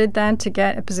maybe she did that to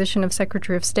get a position of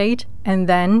Secretary of State, and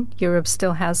then Europe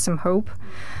still has some hope,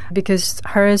 because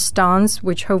her stance,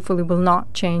 which hopefully will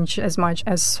not change as much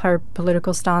as her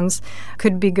political stance,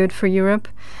 could be good for Europe.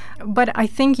 But I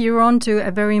think you're on to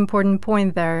a very important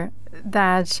point there,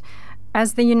 that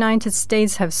as the United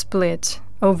States have split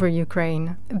over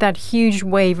Ukraine, that huge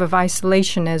wave of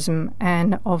isolationism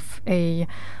and of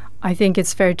I think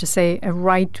it's fair to say, a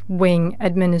right-wing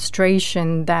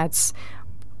administration that's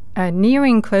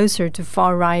nearing closer to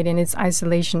far right in its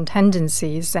isolation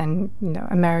tendencies and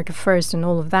America first and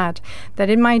all of that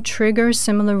it might trigger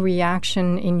similar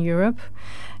reaction in Europe.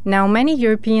 Now, many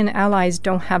European allies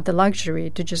don't have the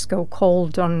luxury to just go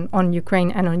cold on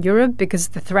Ukraine and on Europe because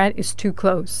the threat is too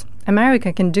close.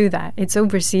 America can do that. It's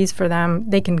overseas for them.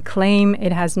 They can claim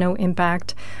it has no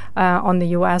impact on the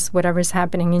U.S., whatever's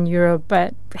happening in Europe,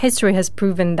 but history has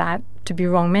proven that to be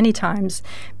wrong many times.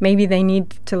 Maybe they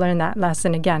need to learn that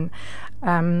lesson again.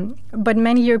 But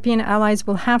many European allies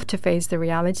will have to face the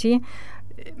reality.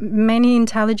 Many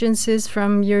intelligences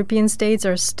from European states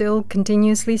are still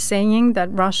continuously saying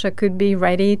that Russia could be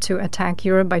ready to attack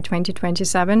Europe by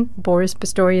 2027. Boris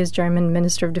Pistorius, German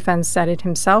Minister of Defense, said it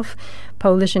himself.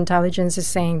 Polish intelligence is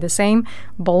saying the same.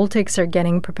 Baltics are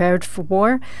getting prepared for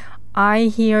war. I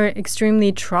hear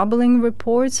extremely troubling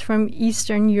reports from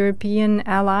Eastern European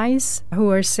allies who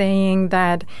are saying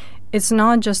that it's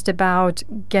not just about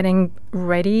getting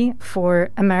ready for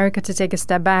America to take a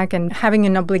step back and having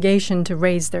an obligation to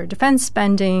raise their defense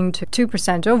spending to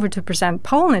 2%, over 2%.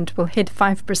 Poland will hit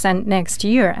 5% next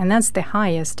year, and that's the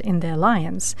highest in the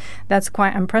alliance. That's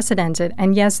quite unprecedented.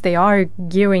 And yes, they are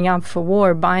gearing up for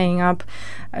war, buying up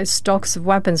stocks of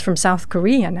weapons from South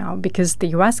Korea now because the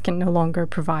US can no longer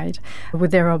provide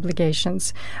with their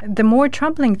obligations. The more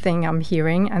troubling thing I'm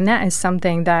hearing, and that is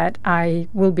something that I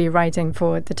will be writing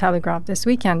for the Telegraph this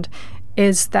weekend,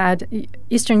 is that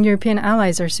Eastern European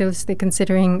allies are seriously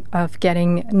considering of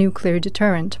getting nuclear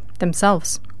deterrent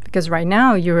themselves. Because right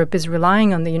now, Europe is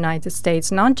relying on the United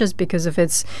States, not just because of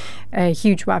its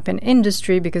huge weapon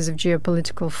industry, because of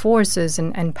geopolitical forces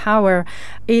and power.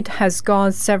 It has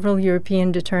got several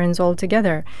European deterrents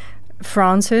altogether.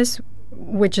 France's,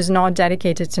 which is not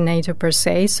dedicated to NATO per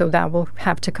se, so that will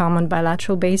have to come on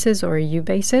bilateral basis or EU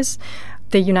basis.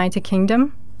 The United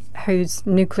Kingdom, whose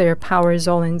nuclear power is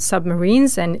all in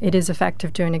submarines, and it is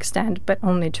effective to an extent, but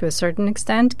only to a certain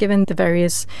extent, given the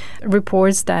various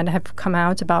reports that have come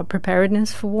out about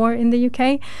preparedness for war in the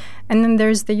UK. And then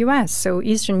there's the US. So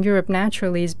Eastern Europe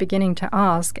naturally is beginning to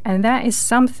ask, and that is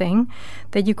something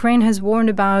that Ukraine has warned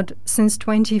about since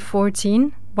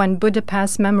 2014, when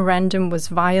Budapest Memorandum was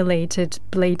violated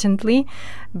blatantly.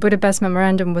 Budapest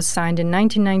Memorandum was signed in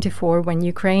 1994 when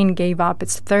Ukraine gave up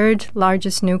its third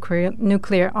largest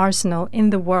nuclear arsenal in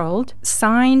the world,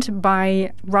 signed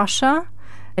by Russia,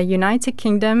 the United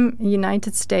Kingdom,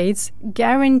 United States,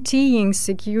 guaranteeing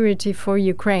security for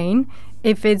Ukraine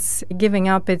if it's giving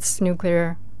up its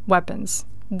nuclear weapons.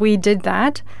 We did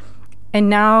that. And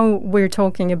now we're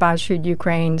talking about should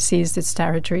Ukraine seize its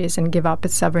territories and give up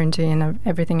its sovereignty and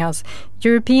everything else.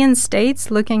 European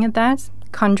states looking at that,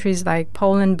 countries like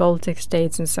Poland, Baltic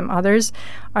states, and some others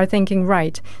are thinking,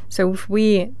 right, so if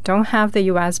we don't have the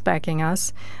US backing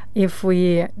us, if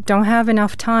we don't have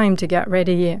enough time to get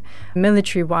ready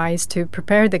military-wise to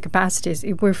prepare the capacities,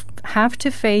 if we have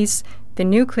to face the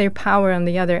nuclear power on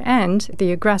the other end,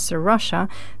 the aggressor Russia,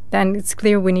 then it's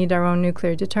clear we need our own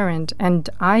nuclear deterrent. And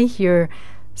I hear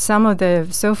some of the,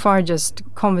 so far, just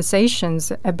conversations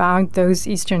about those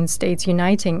eastern states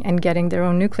uniting and getting their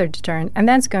own nuclear deterrent. And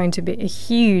that's going to be a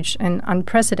huge and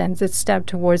unprecedented step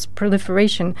towards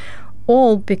proliferation,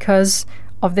 all because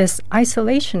of this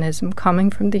isolationism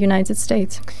coming from the United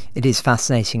States. It is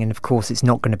fascinating, and of course it's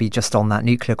not going to be just on that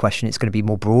nuclear question, it's going to be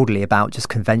more broadly about just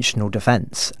conventional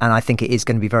defence, and I think it is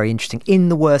going to be very interesting in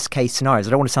the worst case scenarios.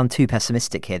 I don't want to sound too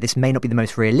pessimistic here. This may not be the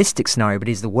most realistic scenario, but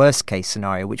it is the worst case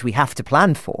scenario, which we have to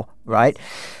plan for, right?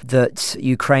 That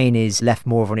Ukraine is left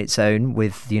more on its own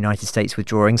with the United States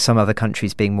withdrawing, some other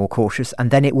countries being more cautious,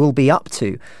 and then it will be up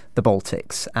to the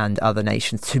Baltics and other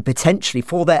nations to potentially,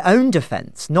 for their own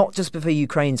defence, not just for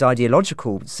Ukraine's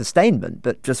ideological sustainment,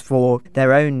 but just for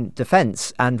their own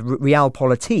defence and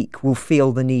realpolitik, will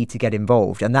feel the need to get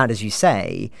involved. And that, as you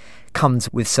say,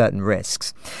 comes with certain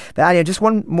risks. But Alia, just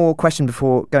one more question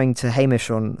before going to Hamish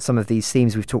on some of these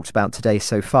themes we've talked about today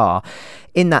so far.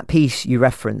 In that piece you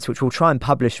reference, which we'll try and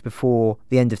publish before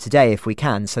the end of today if we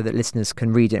can, so that listeners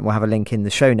can read it, and we'll have a link in the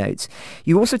show notes,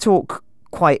 you also talk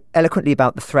quite eloquently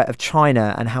about the threat of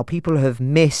China and how people have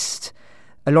missed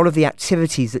a lot of the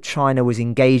activities that China was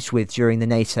engaged with during the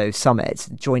NATO summit,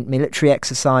 joint military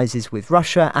exercises with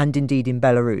Russia and indeed in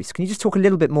Belarus. Can you just talk a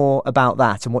little bit more about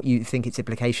that and what you think its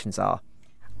implications are?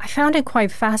 I found it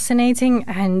quite fascinating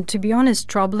and, to be honest,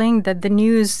 troubling that the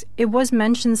news, it was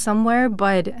mentioned somewhere,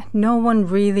 but no one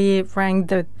really rang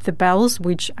the bells,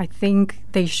 which I think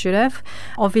they should have.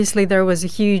 Obviously, there was a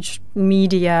huge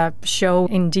media show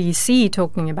in D.C.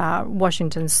 talking about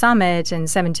Washington summit and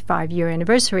 75-year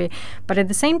anniversary. But at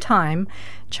the same time,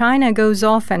 China goes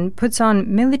off and puts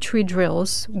on military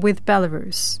drills with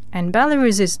Belarus. And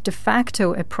Belarus is de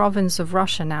facto a province of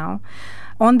Russia now,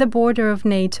 on the border of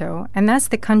NATO, and that's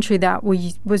the country that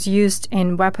was used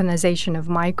in weaponization of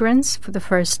migrants for the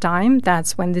first time.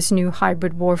 That's when this new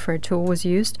hybrid warfare tool was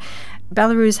used.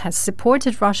 Belarus has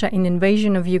supported Russia in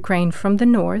invasion of Ukraine from the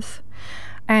north.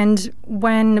 And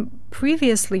when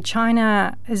previously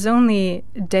China has only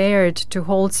dared to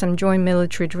hold some joint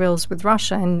military drills with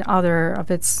Russia and other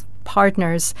of its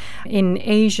partners in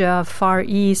Asia, Far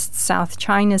East, South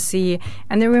China Sea,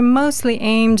 and they were mostly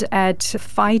aimed at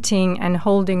fighting and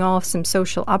holding off some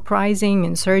social uprising,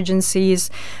 insurgencies,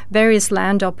 various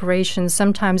land operations,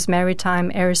 sometimes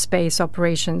maritime airspace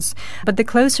operations. But the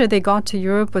closer they got to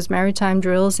Europe was maritime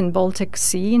drills in Baltic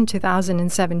Sea in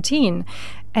 2017.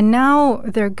 And now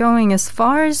they're going as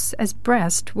far as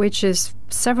Brest, which is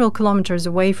several kilometers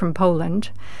away from Poland,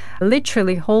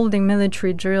 literally holding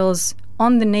military drills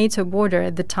on the NATO border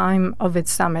at the time of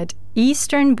its summit.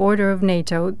 Eastern border of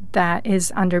NATO that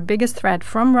is under biggest threat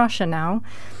from Russia now.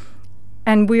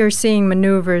 And we are seeing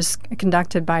maneuvers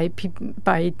conducted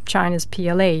by China's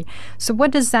PLA. So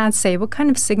what does that say? What kind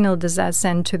of signal does that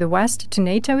send to the West, to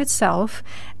NATO itself,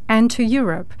 and to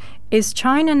Europe? Is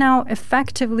China now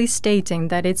effectively stating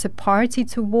that it's a party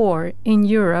to war in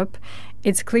Europe?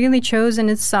 It's clearly chosen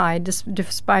its side,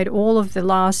 despite all of the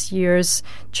last year's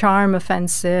charm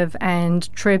offensive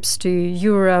and trips to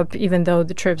Europe, even though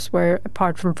the trips were,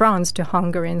 apart from France, to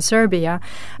Hungary and Serbia.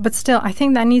 But still, I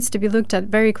think that needs to be looked at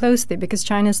very closely, because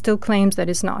China still claims that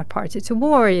it's not a party to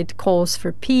war. It calls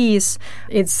for peace.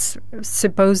 It's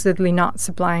supposedly not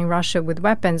supplying Russia with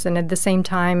weapons. And at the same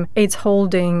time, it's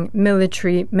holding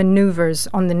military maneuvers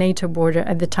on the NATO border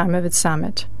at the time of its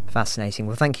summit. Fascinating.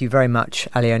 Well, thank you very much,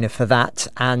 Aliona, for that.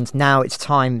 And now it's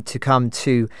time to come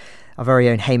to our very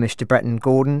own Hamish de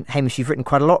Bretton-Gordon. Hamish, you've written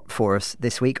quite a lot for us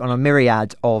this week on a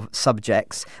myriad of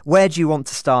subjects. Where do you want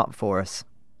to start for us?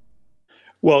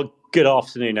 Well, good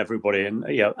afternoon, everybody. And,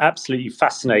 absolutely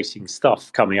fascinating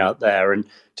stuff coming out there. And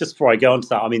just before I go on to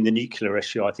that, I mean, the nuclear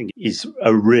issue, I think, is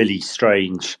a really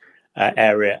strange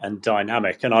area and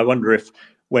dynamic. And I wonder if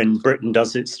when Britain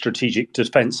does its strategic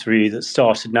defence review that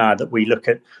started now, that we look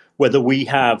at whether we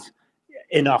have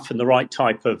enough and the right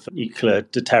type of nuclear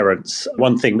deterrence.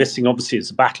 One thing missing, obviously,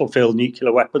 is battlefield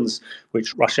nuclear weapons,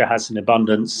 which Russia has in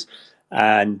abundance,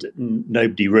 and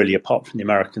nobody really, apart from the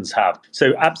Americans, have.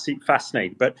 So absolutely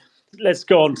fascinating. But let's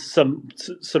go on to some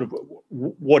sort of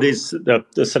what is the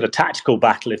sort of tactical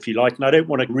battle, if you like. And I don't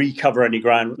want to recover any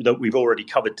ground that we've already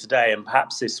covered today and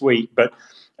perhaps this week, but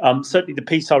certainly the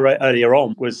piece I wrote earlier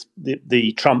on was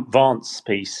the Trump-Vance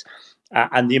piece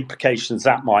and the implications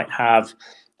that might have,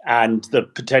 and the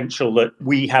potential that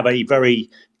we have a very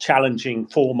challenging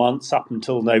 4 months up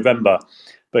until November,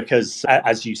 because,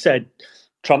 as you said,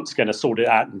 Trump's going to sort it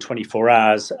out in 24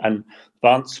 hours, and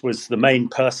Vance was the main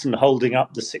person holding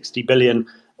up the $60 billion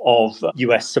of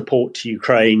US support to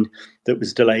Ukraine that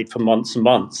was delayed for months and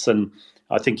months. And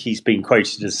I think he's been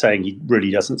quoted as saying he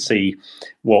really doesn't see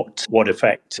what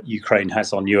effect Ukraine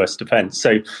has on US defence.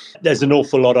 So there's an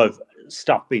awful lot of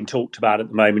stuff being talked about at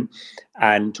the moment,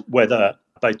 and whether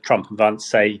both Trump and Vance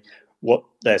say what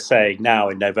they're saying now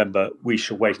in November, we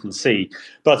shall wait and see.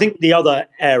 But I think the other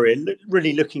area,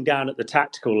 really looking down at the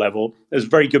tactical level, there's a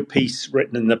very good piece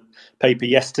written in the paper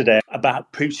yesterday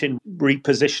about Putin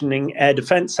repositioning air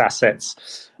defence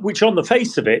assets, which on the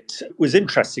face of it was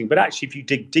interesting. But actually, if you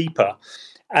dig deeper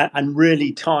and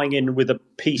really tying in with a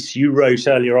piece you wrote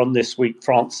earlier on this week,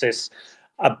 Francis,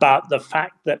 about the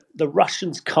fact that the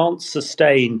Russians can't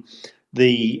sustain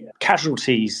the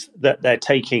casualties that they're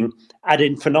taking ad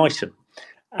infinitum.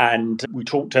 And we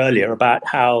talked earlier about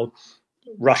how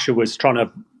Russia was trying to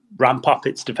ramp up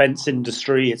its defence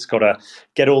industry. It's got to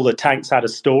get all the tanks out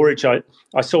of storage. I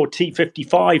saw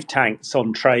T-55 tanks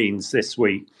on trains this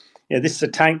week. This is a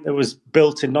tank that was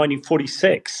built in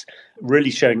 1946,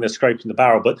 really showing the scrape in the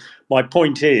barrel. But my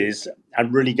point is,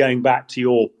 and really going back to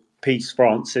your piece,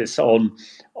 Francis, on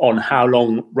how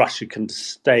long Russia can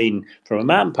sustain from a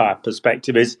manpower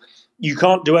perspective, is you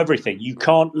can't do everything. You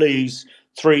can't lose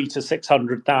 300,000 to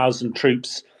 600,000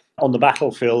 troops on the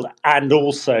battlefield and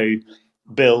also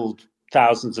build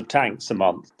thousands of tanks a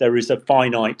month. There is a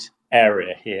finite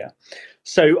area here.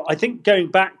 So I think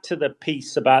going back to the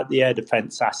piece about the air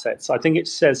defence assets, I think it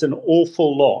says an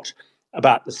awful lot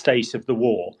about the state of the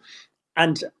war.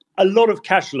 And a lot of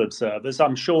casual observers,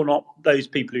 I'm sure not those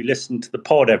people who listen to the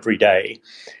pod every day,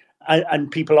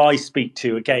 and people I speak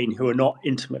to, again, who are not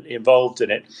intimately involved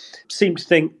in it, seem to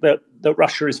think that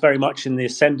Russia is very much in the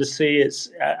ascendancy,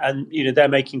 and they're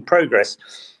making progress.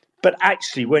 But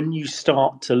actually, when you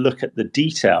start to look at the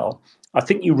detail, I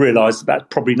think you realise that that's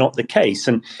probably not the case.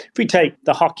 And if we take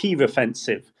the Kharkiv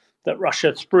offensive that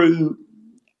Russia threw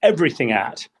everything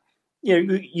at,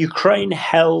 Ukraine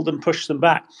held and pushed them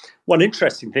back. One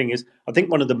interesting thing is, I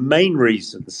think one of the main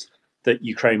reasons that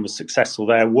Ukraine was successful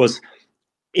there was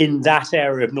in that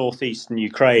area of northeastern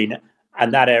Ukraine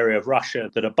and that area of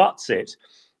Russia that abuts it,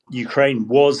 Ukraine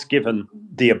was given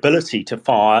the ability to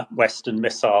fire Western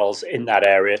missiles in that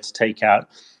area to take out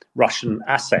Russian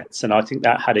assets. And I think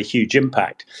that had a huge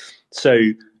impact.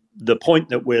 So the point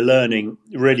that we're learning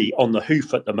really on the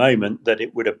hoof at the moment, that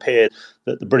it would appear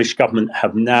that the British government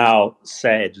have now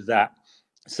said that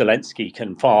Zelensky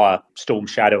can fire Storm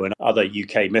Shadow and other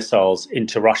UK missiles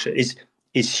into Russia is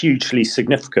hugely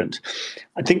significant.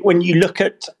 I think when you look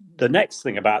at the next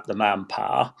thing about the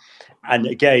manpower, and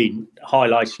again,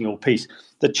 highlighting your piece,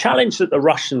 the challenge that the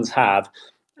Russians have,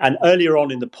 and earlier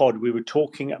on in the pod, we were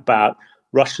talking about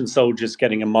Russian soldiers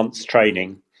getting a month's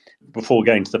training before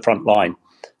going to the front line.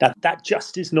 That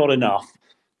just is not enough,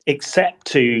 except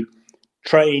to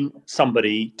train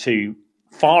somebody to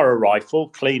fire a rifle,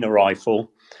 clean a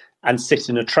rifle, and sit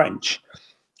in a trench.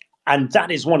 And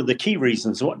that is one of the key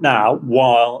reasons now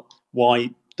why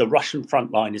the Russian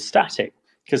front line is static,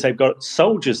 because they've got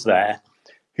soldiers there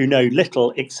who know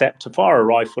little except to fire a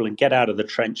rifle and get out of the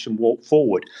trench and walk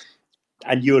forward.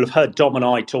 And you'll have heard Dom and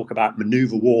I talk about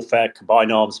maneuver warfare,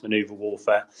 combined arms maneuver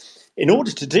warfare. In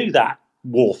order to do that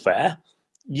warfare,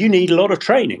 you need a lot of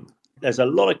training. There's a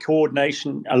lot of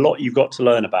coordination, a lot you've got to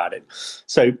learn about it.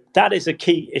 So that is a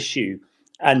key issue.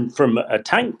 And from a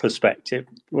tank perspective,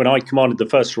 when I commanded the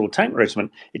 1st Royal Tank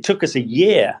Regiment, it took us a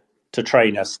year to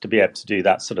train us to be able to do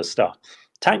that sort of stuff.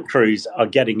 Tank crews are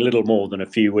getting little more than a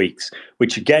few weeks,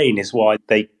 which again is why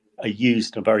they are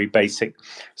used in a very basic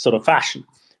sort of fashion.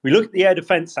 We look at the air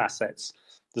defence assets.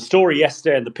 The story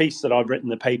yesterday and the piece that I've written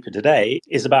in the paper today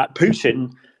is about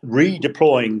Putin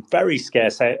redeploying very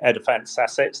scarce air defence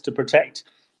assets to protect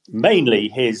mainly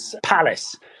his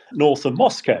palace north of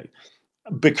Moscow.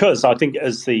 Because I think,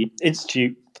 as the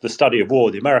Institute for the Study of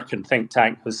War, the American think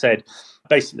tank, has said,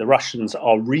 basically the Russians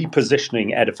are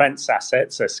repositioning air defence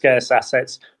assets, their scarce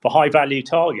assets, for high-value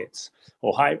targets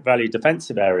or high-value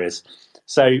defensive areas.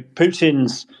 So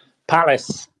Putin's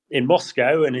palace in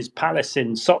Moscow and his palace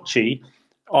in Sochi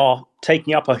are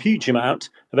taking up a huge amount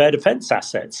of air defence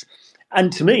assets.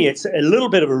 And to me, it's a little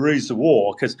bit of a ruse of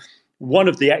war, because one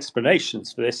of the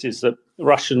explanations for this is that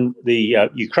the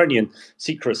Ukrainian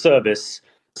Secret Service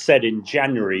said in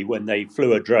January, when they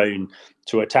flew a drone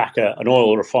to attack an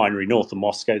oil refinery north of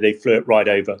Moscow, they flew it right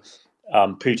over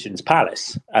Putin's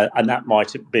palace, and that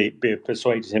might be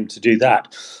persuaded him to do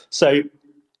that. So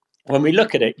when we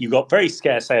look at it, you've got very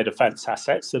scarce air defence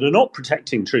assets that are not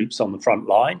protecting troops on the front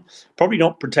line, probably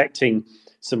not protecting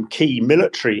some key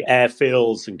military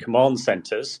airfields and command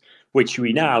centres, which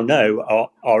we now know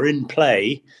are in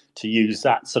play, to use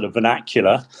that sort of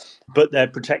vernacular, but they're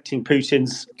protecting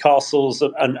Putin's castles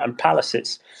and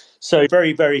palaces. So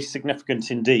very, very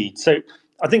significant indeed. So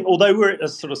I think although we're at a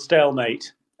sort of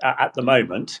stalemate at the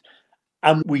moment,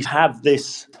 and we have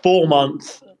this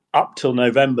 4-month up till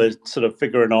November sort of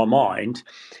figure in our mind,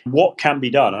 what can be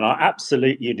done? And I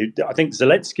think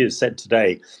Zelensky has said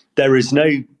today, there is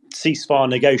no ceasefire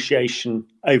negotiation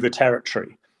over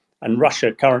territory. And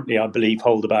Russia currently, I believe,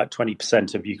 hold about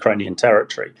 20% of Ukrainian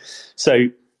territory. So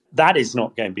that is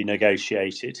not going to be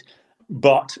negotiated.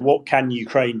 But what can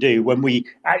Ukraine do when we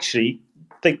actually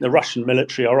think the Russian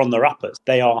military are on their uppers?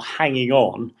 They are hanging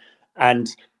on. And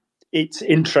it's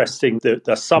interesting that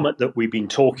the summit that we've been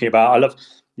talking about, I love,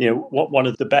 what one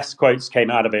of the best quotes came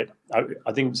out of it.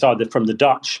 I think it's either from the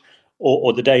Dutch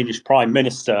or the Danish Prime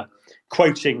Minister,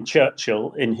 quoting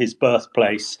Churchill in his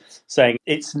birthplace, saying,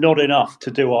 "It's not enough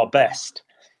to do our best.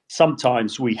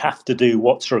 Sometimes we have to do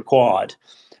what's required."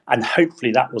 And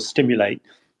hopefully that will stimulate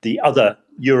the other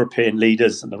European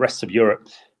leaders and the rest of Europe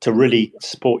to really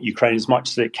support Ukraine as much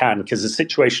as it can, because the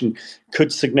situation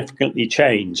could significantly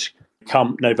change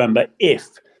come November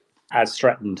if, as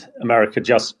threatened, America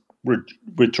just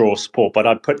withdraw support. But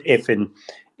I put if in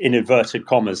inverted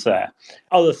commas there.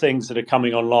 Other things that are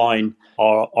coming online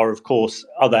are of course,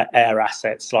 other air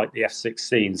assets like the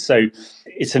F-16. So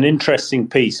it's an interesting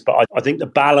piece, but I think the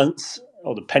balance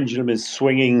or the pendulum is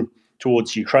swinging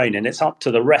towards Ukraine, and it's up to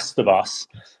the rest of us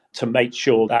to make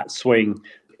sure that swing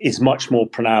is much more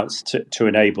pronounced to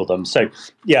enable them. So,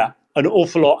 yeah, an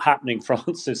awful lot happening,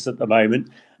 Francis, at the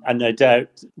moment, and no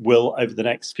doubt will over the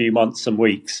next few months and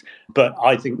weeks. But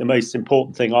I think the most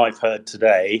important thing I've heard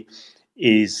today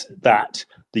is that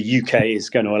the UK is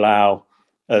going to allow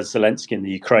Zelensky and the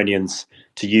Ukrainians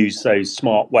to use those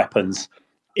smart weapons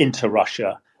into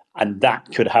Russia, and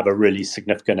that could have a really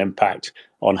significant impact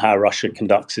on how Russia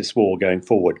conducts its war going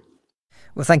forward.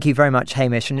 Well, thank you very much,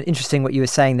 Hamish. And interesting what you were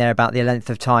saying there about the length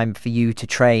of time for you to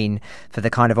train for the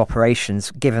kind of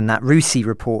operations, given that RUSI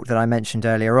report that I mentioned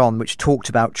earlier on, which talked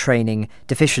about training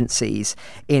deficiencies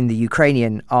in the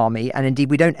Ukrainian army. And indeed,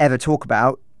 we don't ever talk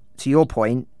about to your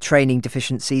point, training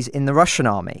deficiencies in the Russian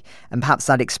army. And perhaps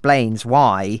that explains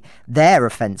why their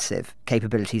offensive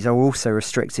capabilities are also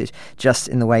restricted, just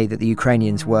in the way that the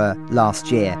Ukrainians were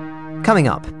last year. Coming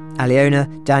up,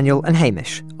 Aliona, Daniel and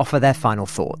Hamish offer their final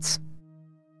thoughts.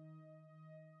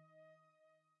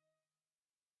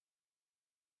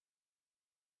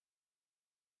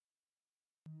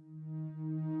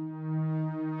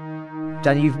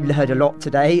 Dan, you've heard a lot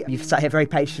today. You've sat here very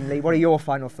patiently. What are your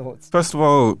final thoughts? First of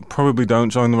all, probably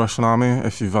don't join the Russian army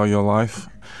if you value your life.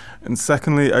 And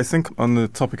secondly, I think on the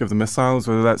topic of the missiles,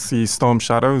 whether that's the Storm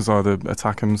Shadows or the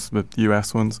ATACMS, the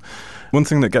US ones, one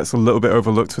thing that gets a little bit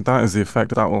overlooked with that is the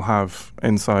effect that will have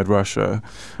inside Russia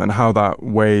and how that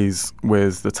weighs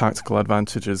with the tactical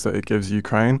advantages that it gives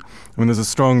Ukraine. I mean, there's a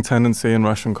strong tendency in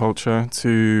Russian culture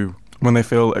to, when they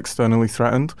feel externally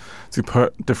threatened, to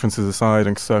put differences aside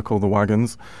and circle the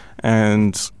wagons.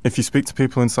 And if you speak to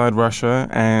people inside Russia,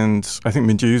 and I think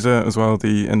Medusa as well,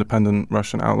 the independent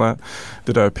Russian outlet,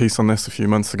 did a piece on this a few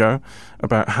months ago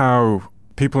about how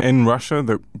people in Russia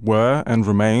that were and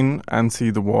remain anti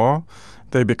the war,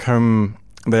 they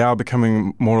are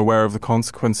becoming more aware of the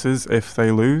consequences if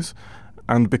they lose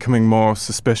and becoming more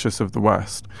suspicious of the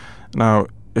West. Now,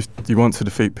 if you want to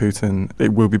defeat Putin,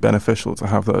 it will be beneficial to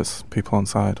have those people on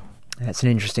side. That's an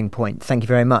interesting point. Thank you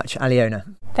very much. Aliona.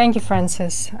 Thank you,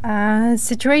 Francis.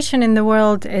 Situation in the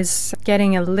world is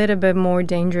getting a little bit more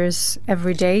dangerous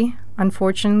every day.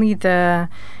 Unfortunately, the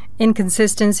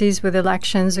inconsistencies with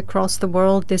elections across the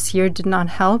world this year did not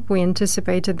help. We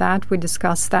anticipated that. We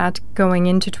discussed that going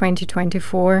into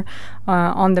 2024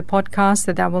 on the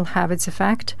podcast, that will have its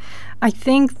effect. I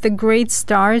think the great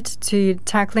start to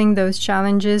tackling those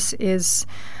challenges is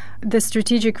the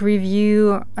strategic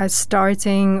review,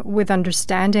 starting with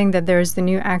understanding that there is the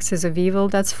new axis of evil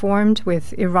that's formed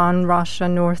with Iran, Russia,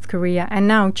 North Korea, and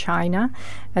now China.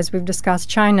 As we've discussed,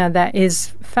 China that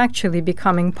is factually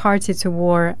becoming party to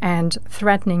war and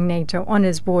threatening NATO on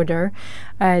its border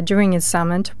during its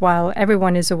summit. While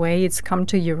everyone is away, it's come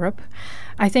to Europe.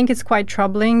 I think it's quite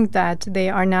troubling that they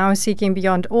are now seeking,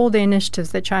 beyond all the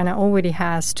initiatives that China already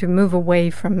has, to move away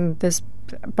from this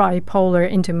bipolar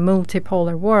into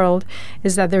multipolar world,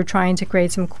 is that they're trying to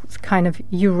create some kind of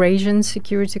Eurasian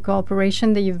security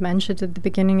cooperation that you've mentioned at the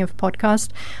beginning of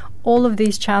podcast. All of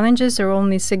these challenges are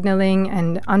only signaling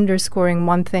and underscoring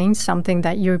one thing, something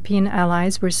that European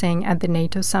allies were saying at the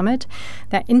NATO summit,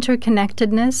 that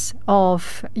interconnectedness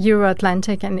of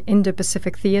Euro-Atlantic and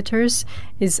Indo-Pacific theaters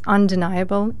is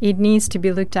undeniable. It needs to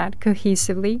be looked at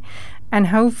cohesively. And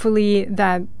hopefully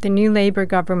that the new Labour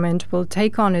government will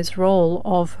take on its role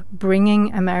of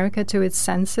bringing America to its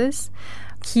senses,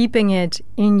 keeping it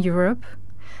in Europe,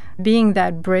 being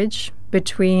that bridge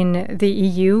between the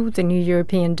EU, the new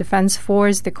European Defence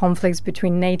Force, the conflicts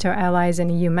between NATO allies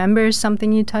and EU members,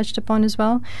 something you touched upon as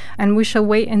well. And we shall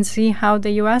wait and see how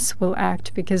the US will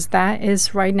act, because that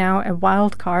is right now a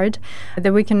wild card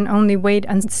that we can only wait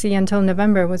and see until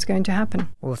November what's going to happen.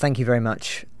 Well, thank you very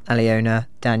much, Aliona,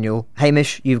 Daniel.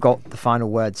 Hamish, you've got the final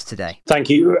words today. Thank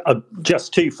you.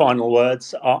 Just two final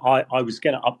words. I was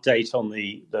going to update on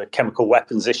the chemical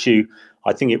weapons issue.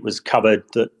 I think it was covered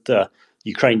that the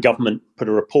Ukraine government put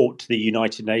a report to the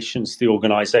United Nations, the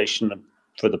Organization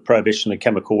for the Prohibition of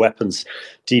Chemical Weapons,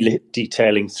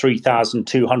 detailing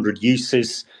 3,200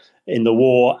 uses in the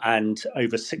war and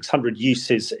over 600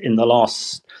 uses in the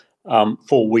last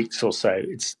 4 weeks or so.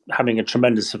 It's having a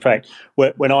tremendous effect.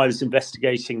 When I was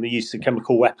investigating the use of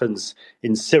chemical weapons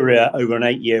in Syria over an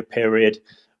 8-year period,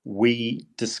 we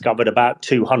discovered about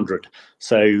 200.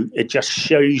 So it just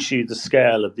shows you the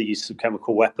scale of the use of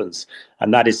chemical weapons.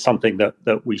 And that is something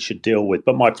that we should deal with.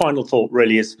 But my final thought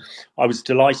really is, I was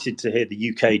delighted to hear the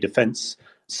UK Defence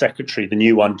Secretary, the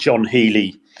new one, John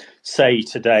Healey, say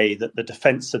today that the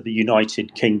defence of the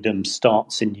United Kingdom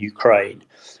starts in Ukraine.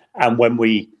 And when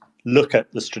we look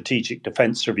at the strategic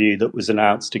defence review that was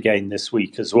announced again this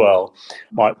week as well,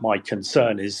 my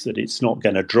concern is that it's not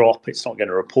going to drop, it's not going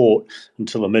to report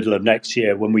until the middle of next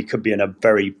year, when we could be in a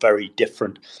very, very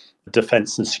different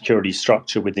defence and security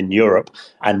structure within Europe.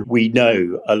 And we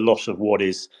know a lot of what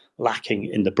is lacking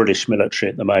in the British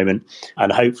military at the moment.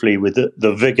 And hopefully with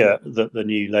the vigour that the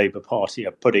new Labour Party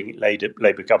are putting,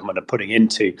 Labour government are putting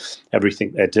into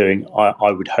everything they're doing,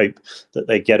 I would hope that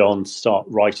they get on, start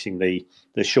righting the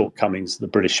shortcomings of the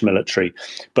British military.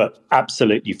 But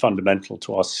absolutely fundamental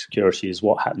to our security is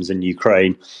what happens in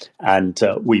Ukraine. And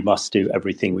we must do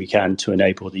everything we can to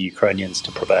enable the Ukrainians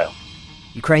to prevail.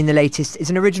 Ukraine the Latest is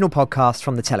an original podcast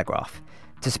from The Telegraph.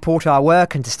 To support our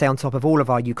work and to stay on top of all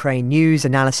of our Ukraine news,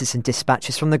 analysis and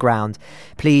dispatches from the ground,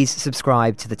 please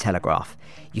subscribe to The Telegraph.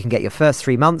 You can get your first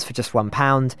 3 months for just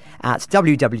 £1 at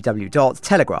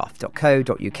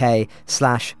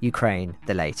www.telegraph.co.uk/Ukraine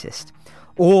the latest.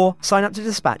 Or sign up to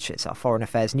Dispatches, our foreign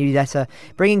affairs newsletter,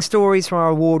 bringing stories from our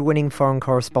award-winning foreign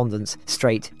correspondents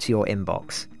straight to your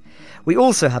inbox. We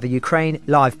also have a Ukraine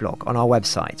live blog on our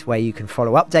website where you can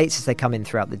follow updates as they come in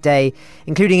throughout the day,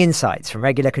 including insights from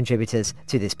regular contributors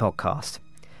to this podcast.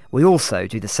 We also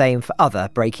do the same for other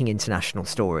breaking international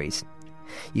stories.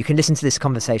 You can listen to this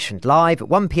conversation live at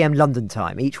 1 p.m. London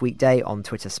time each weekday on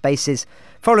Twitter Spaces.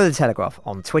 Follow The Telegraph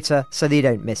on Twitter so that you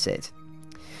don't miss it.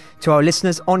 To our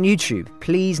listeners on YouTube,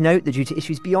 please note that due to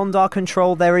issues beyond our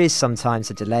control, there is sometimes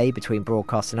a delay between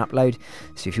broadcast and upload.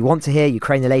 So if you want to hear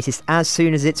Ukraine the latest as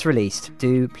soon as it's released,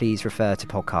 do please refer to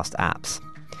podcast apps.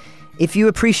 If you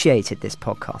appreciated this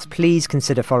podcast, please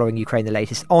consider following Ukraine the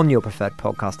latest on your preferred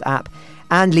podcast app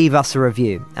and leave us a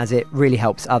review, as it really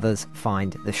helps others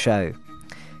find the show.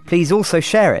 Please also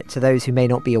share it to those who may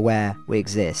not be aware we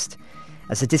exist.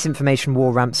 As the disinformation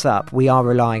war ramps up, we are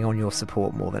relying on your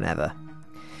support more than ever.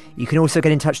 You can also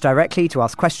get in touch directly to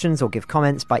ask questions or give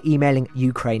comments by emailing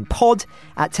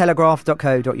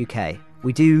ukrainepod@telegraph.co.uk.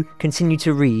 We do continue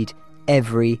to read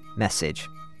every message.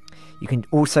 You can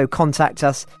also contact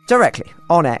us directly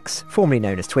on X, formerly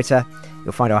known as Twitter.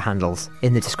 You'll find our handles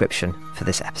in the description for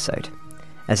this episode.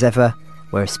 As ever,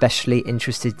 we're especially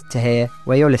interested to hear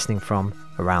where you're listening from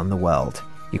around the world.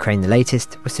 Ukraine the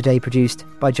Latest was today produced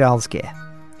by Giles Gear.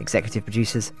 Executive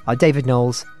producers are David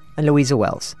Knowles and Louisa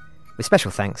Wells, with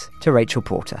special thanks to Rachel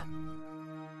Porter.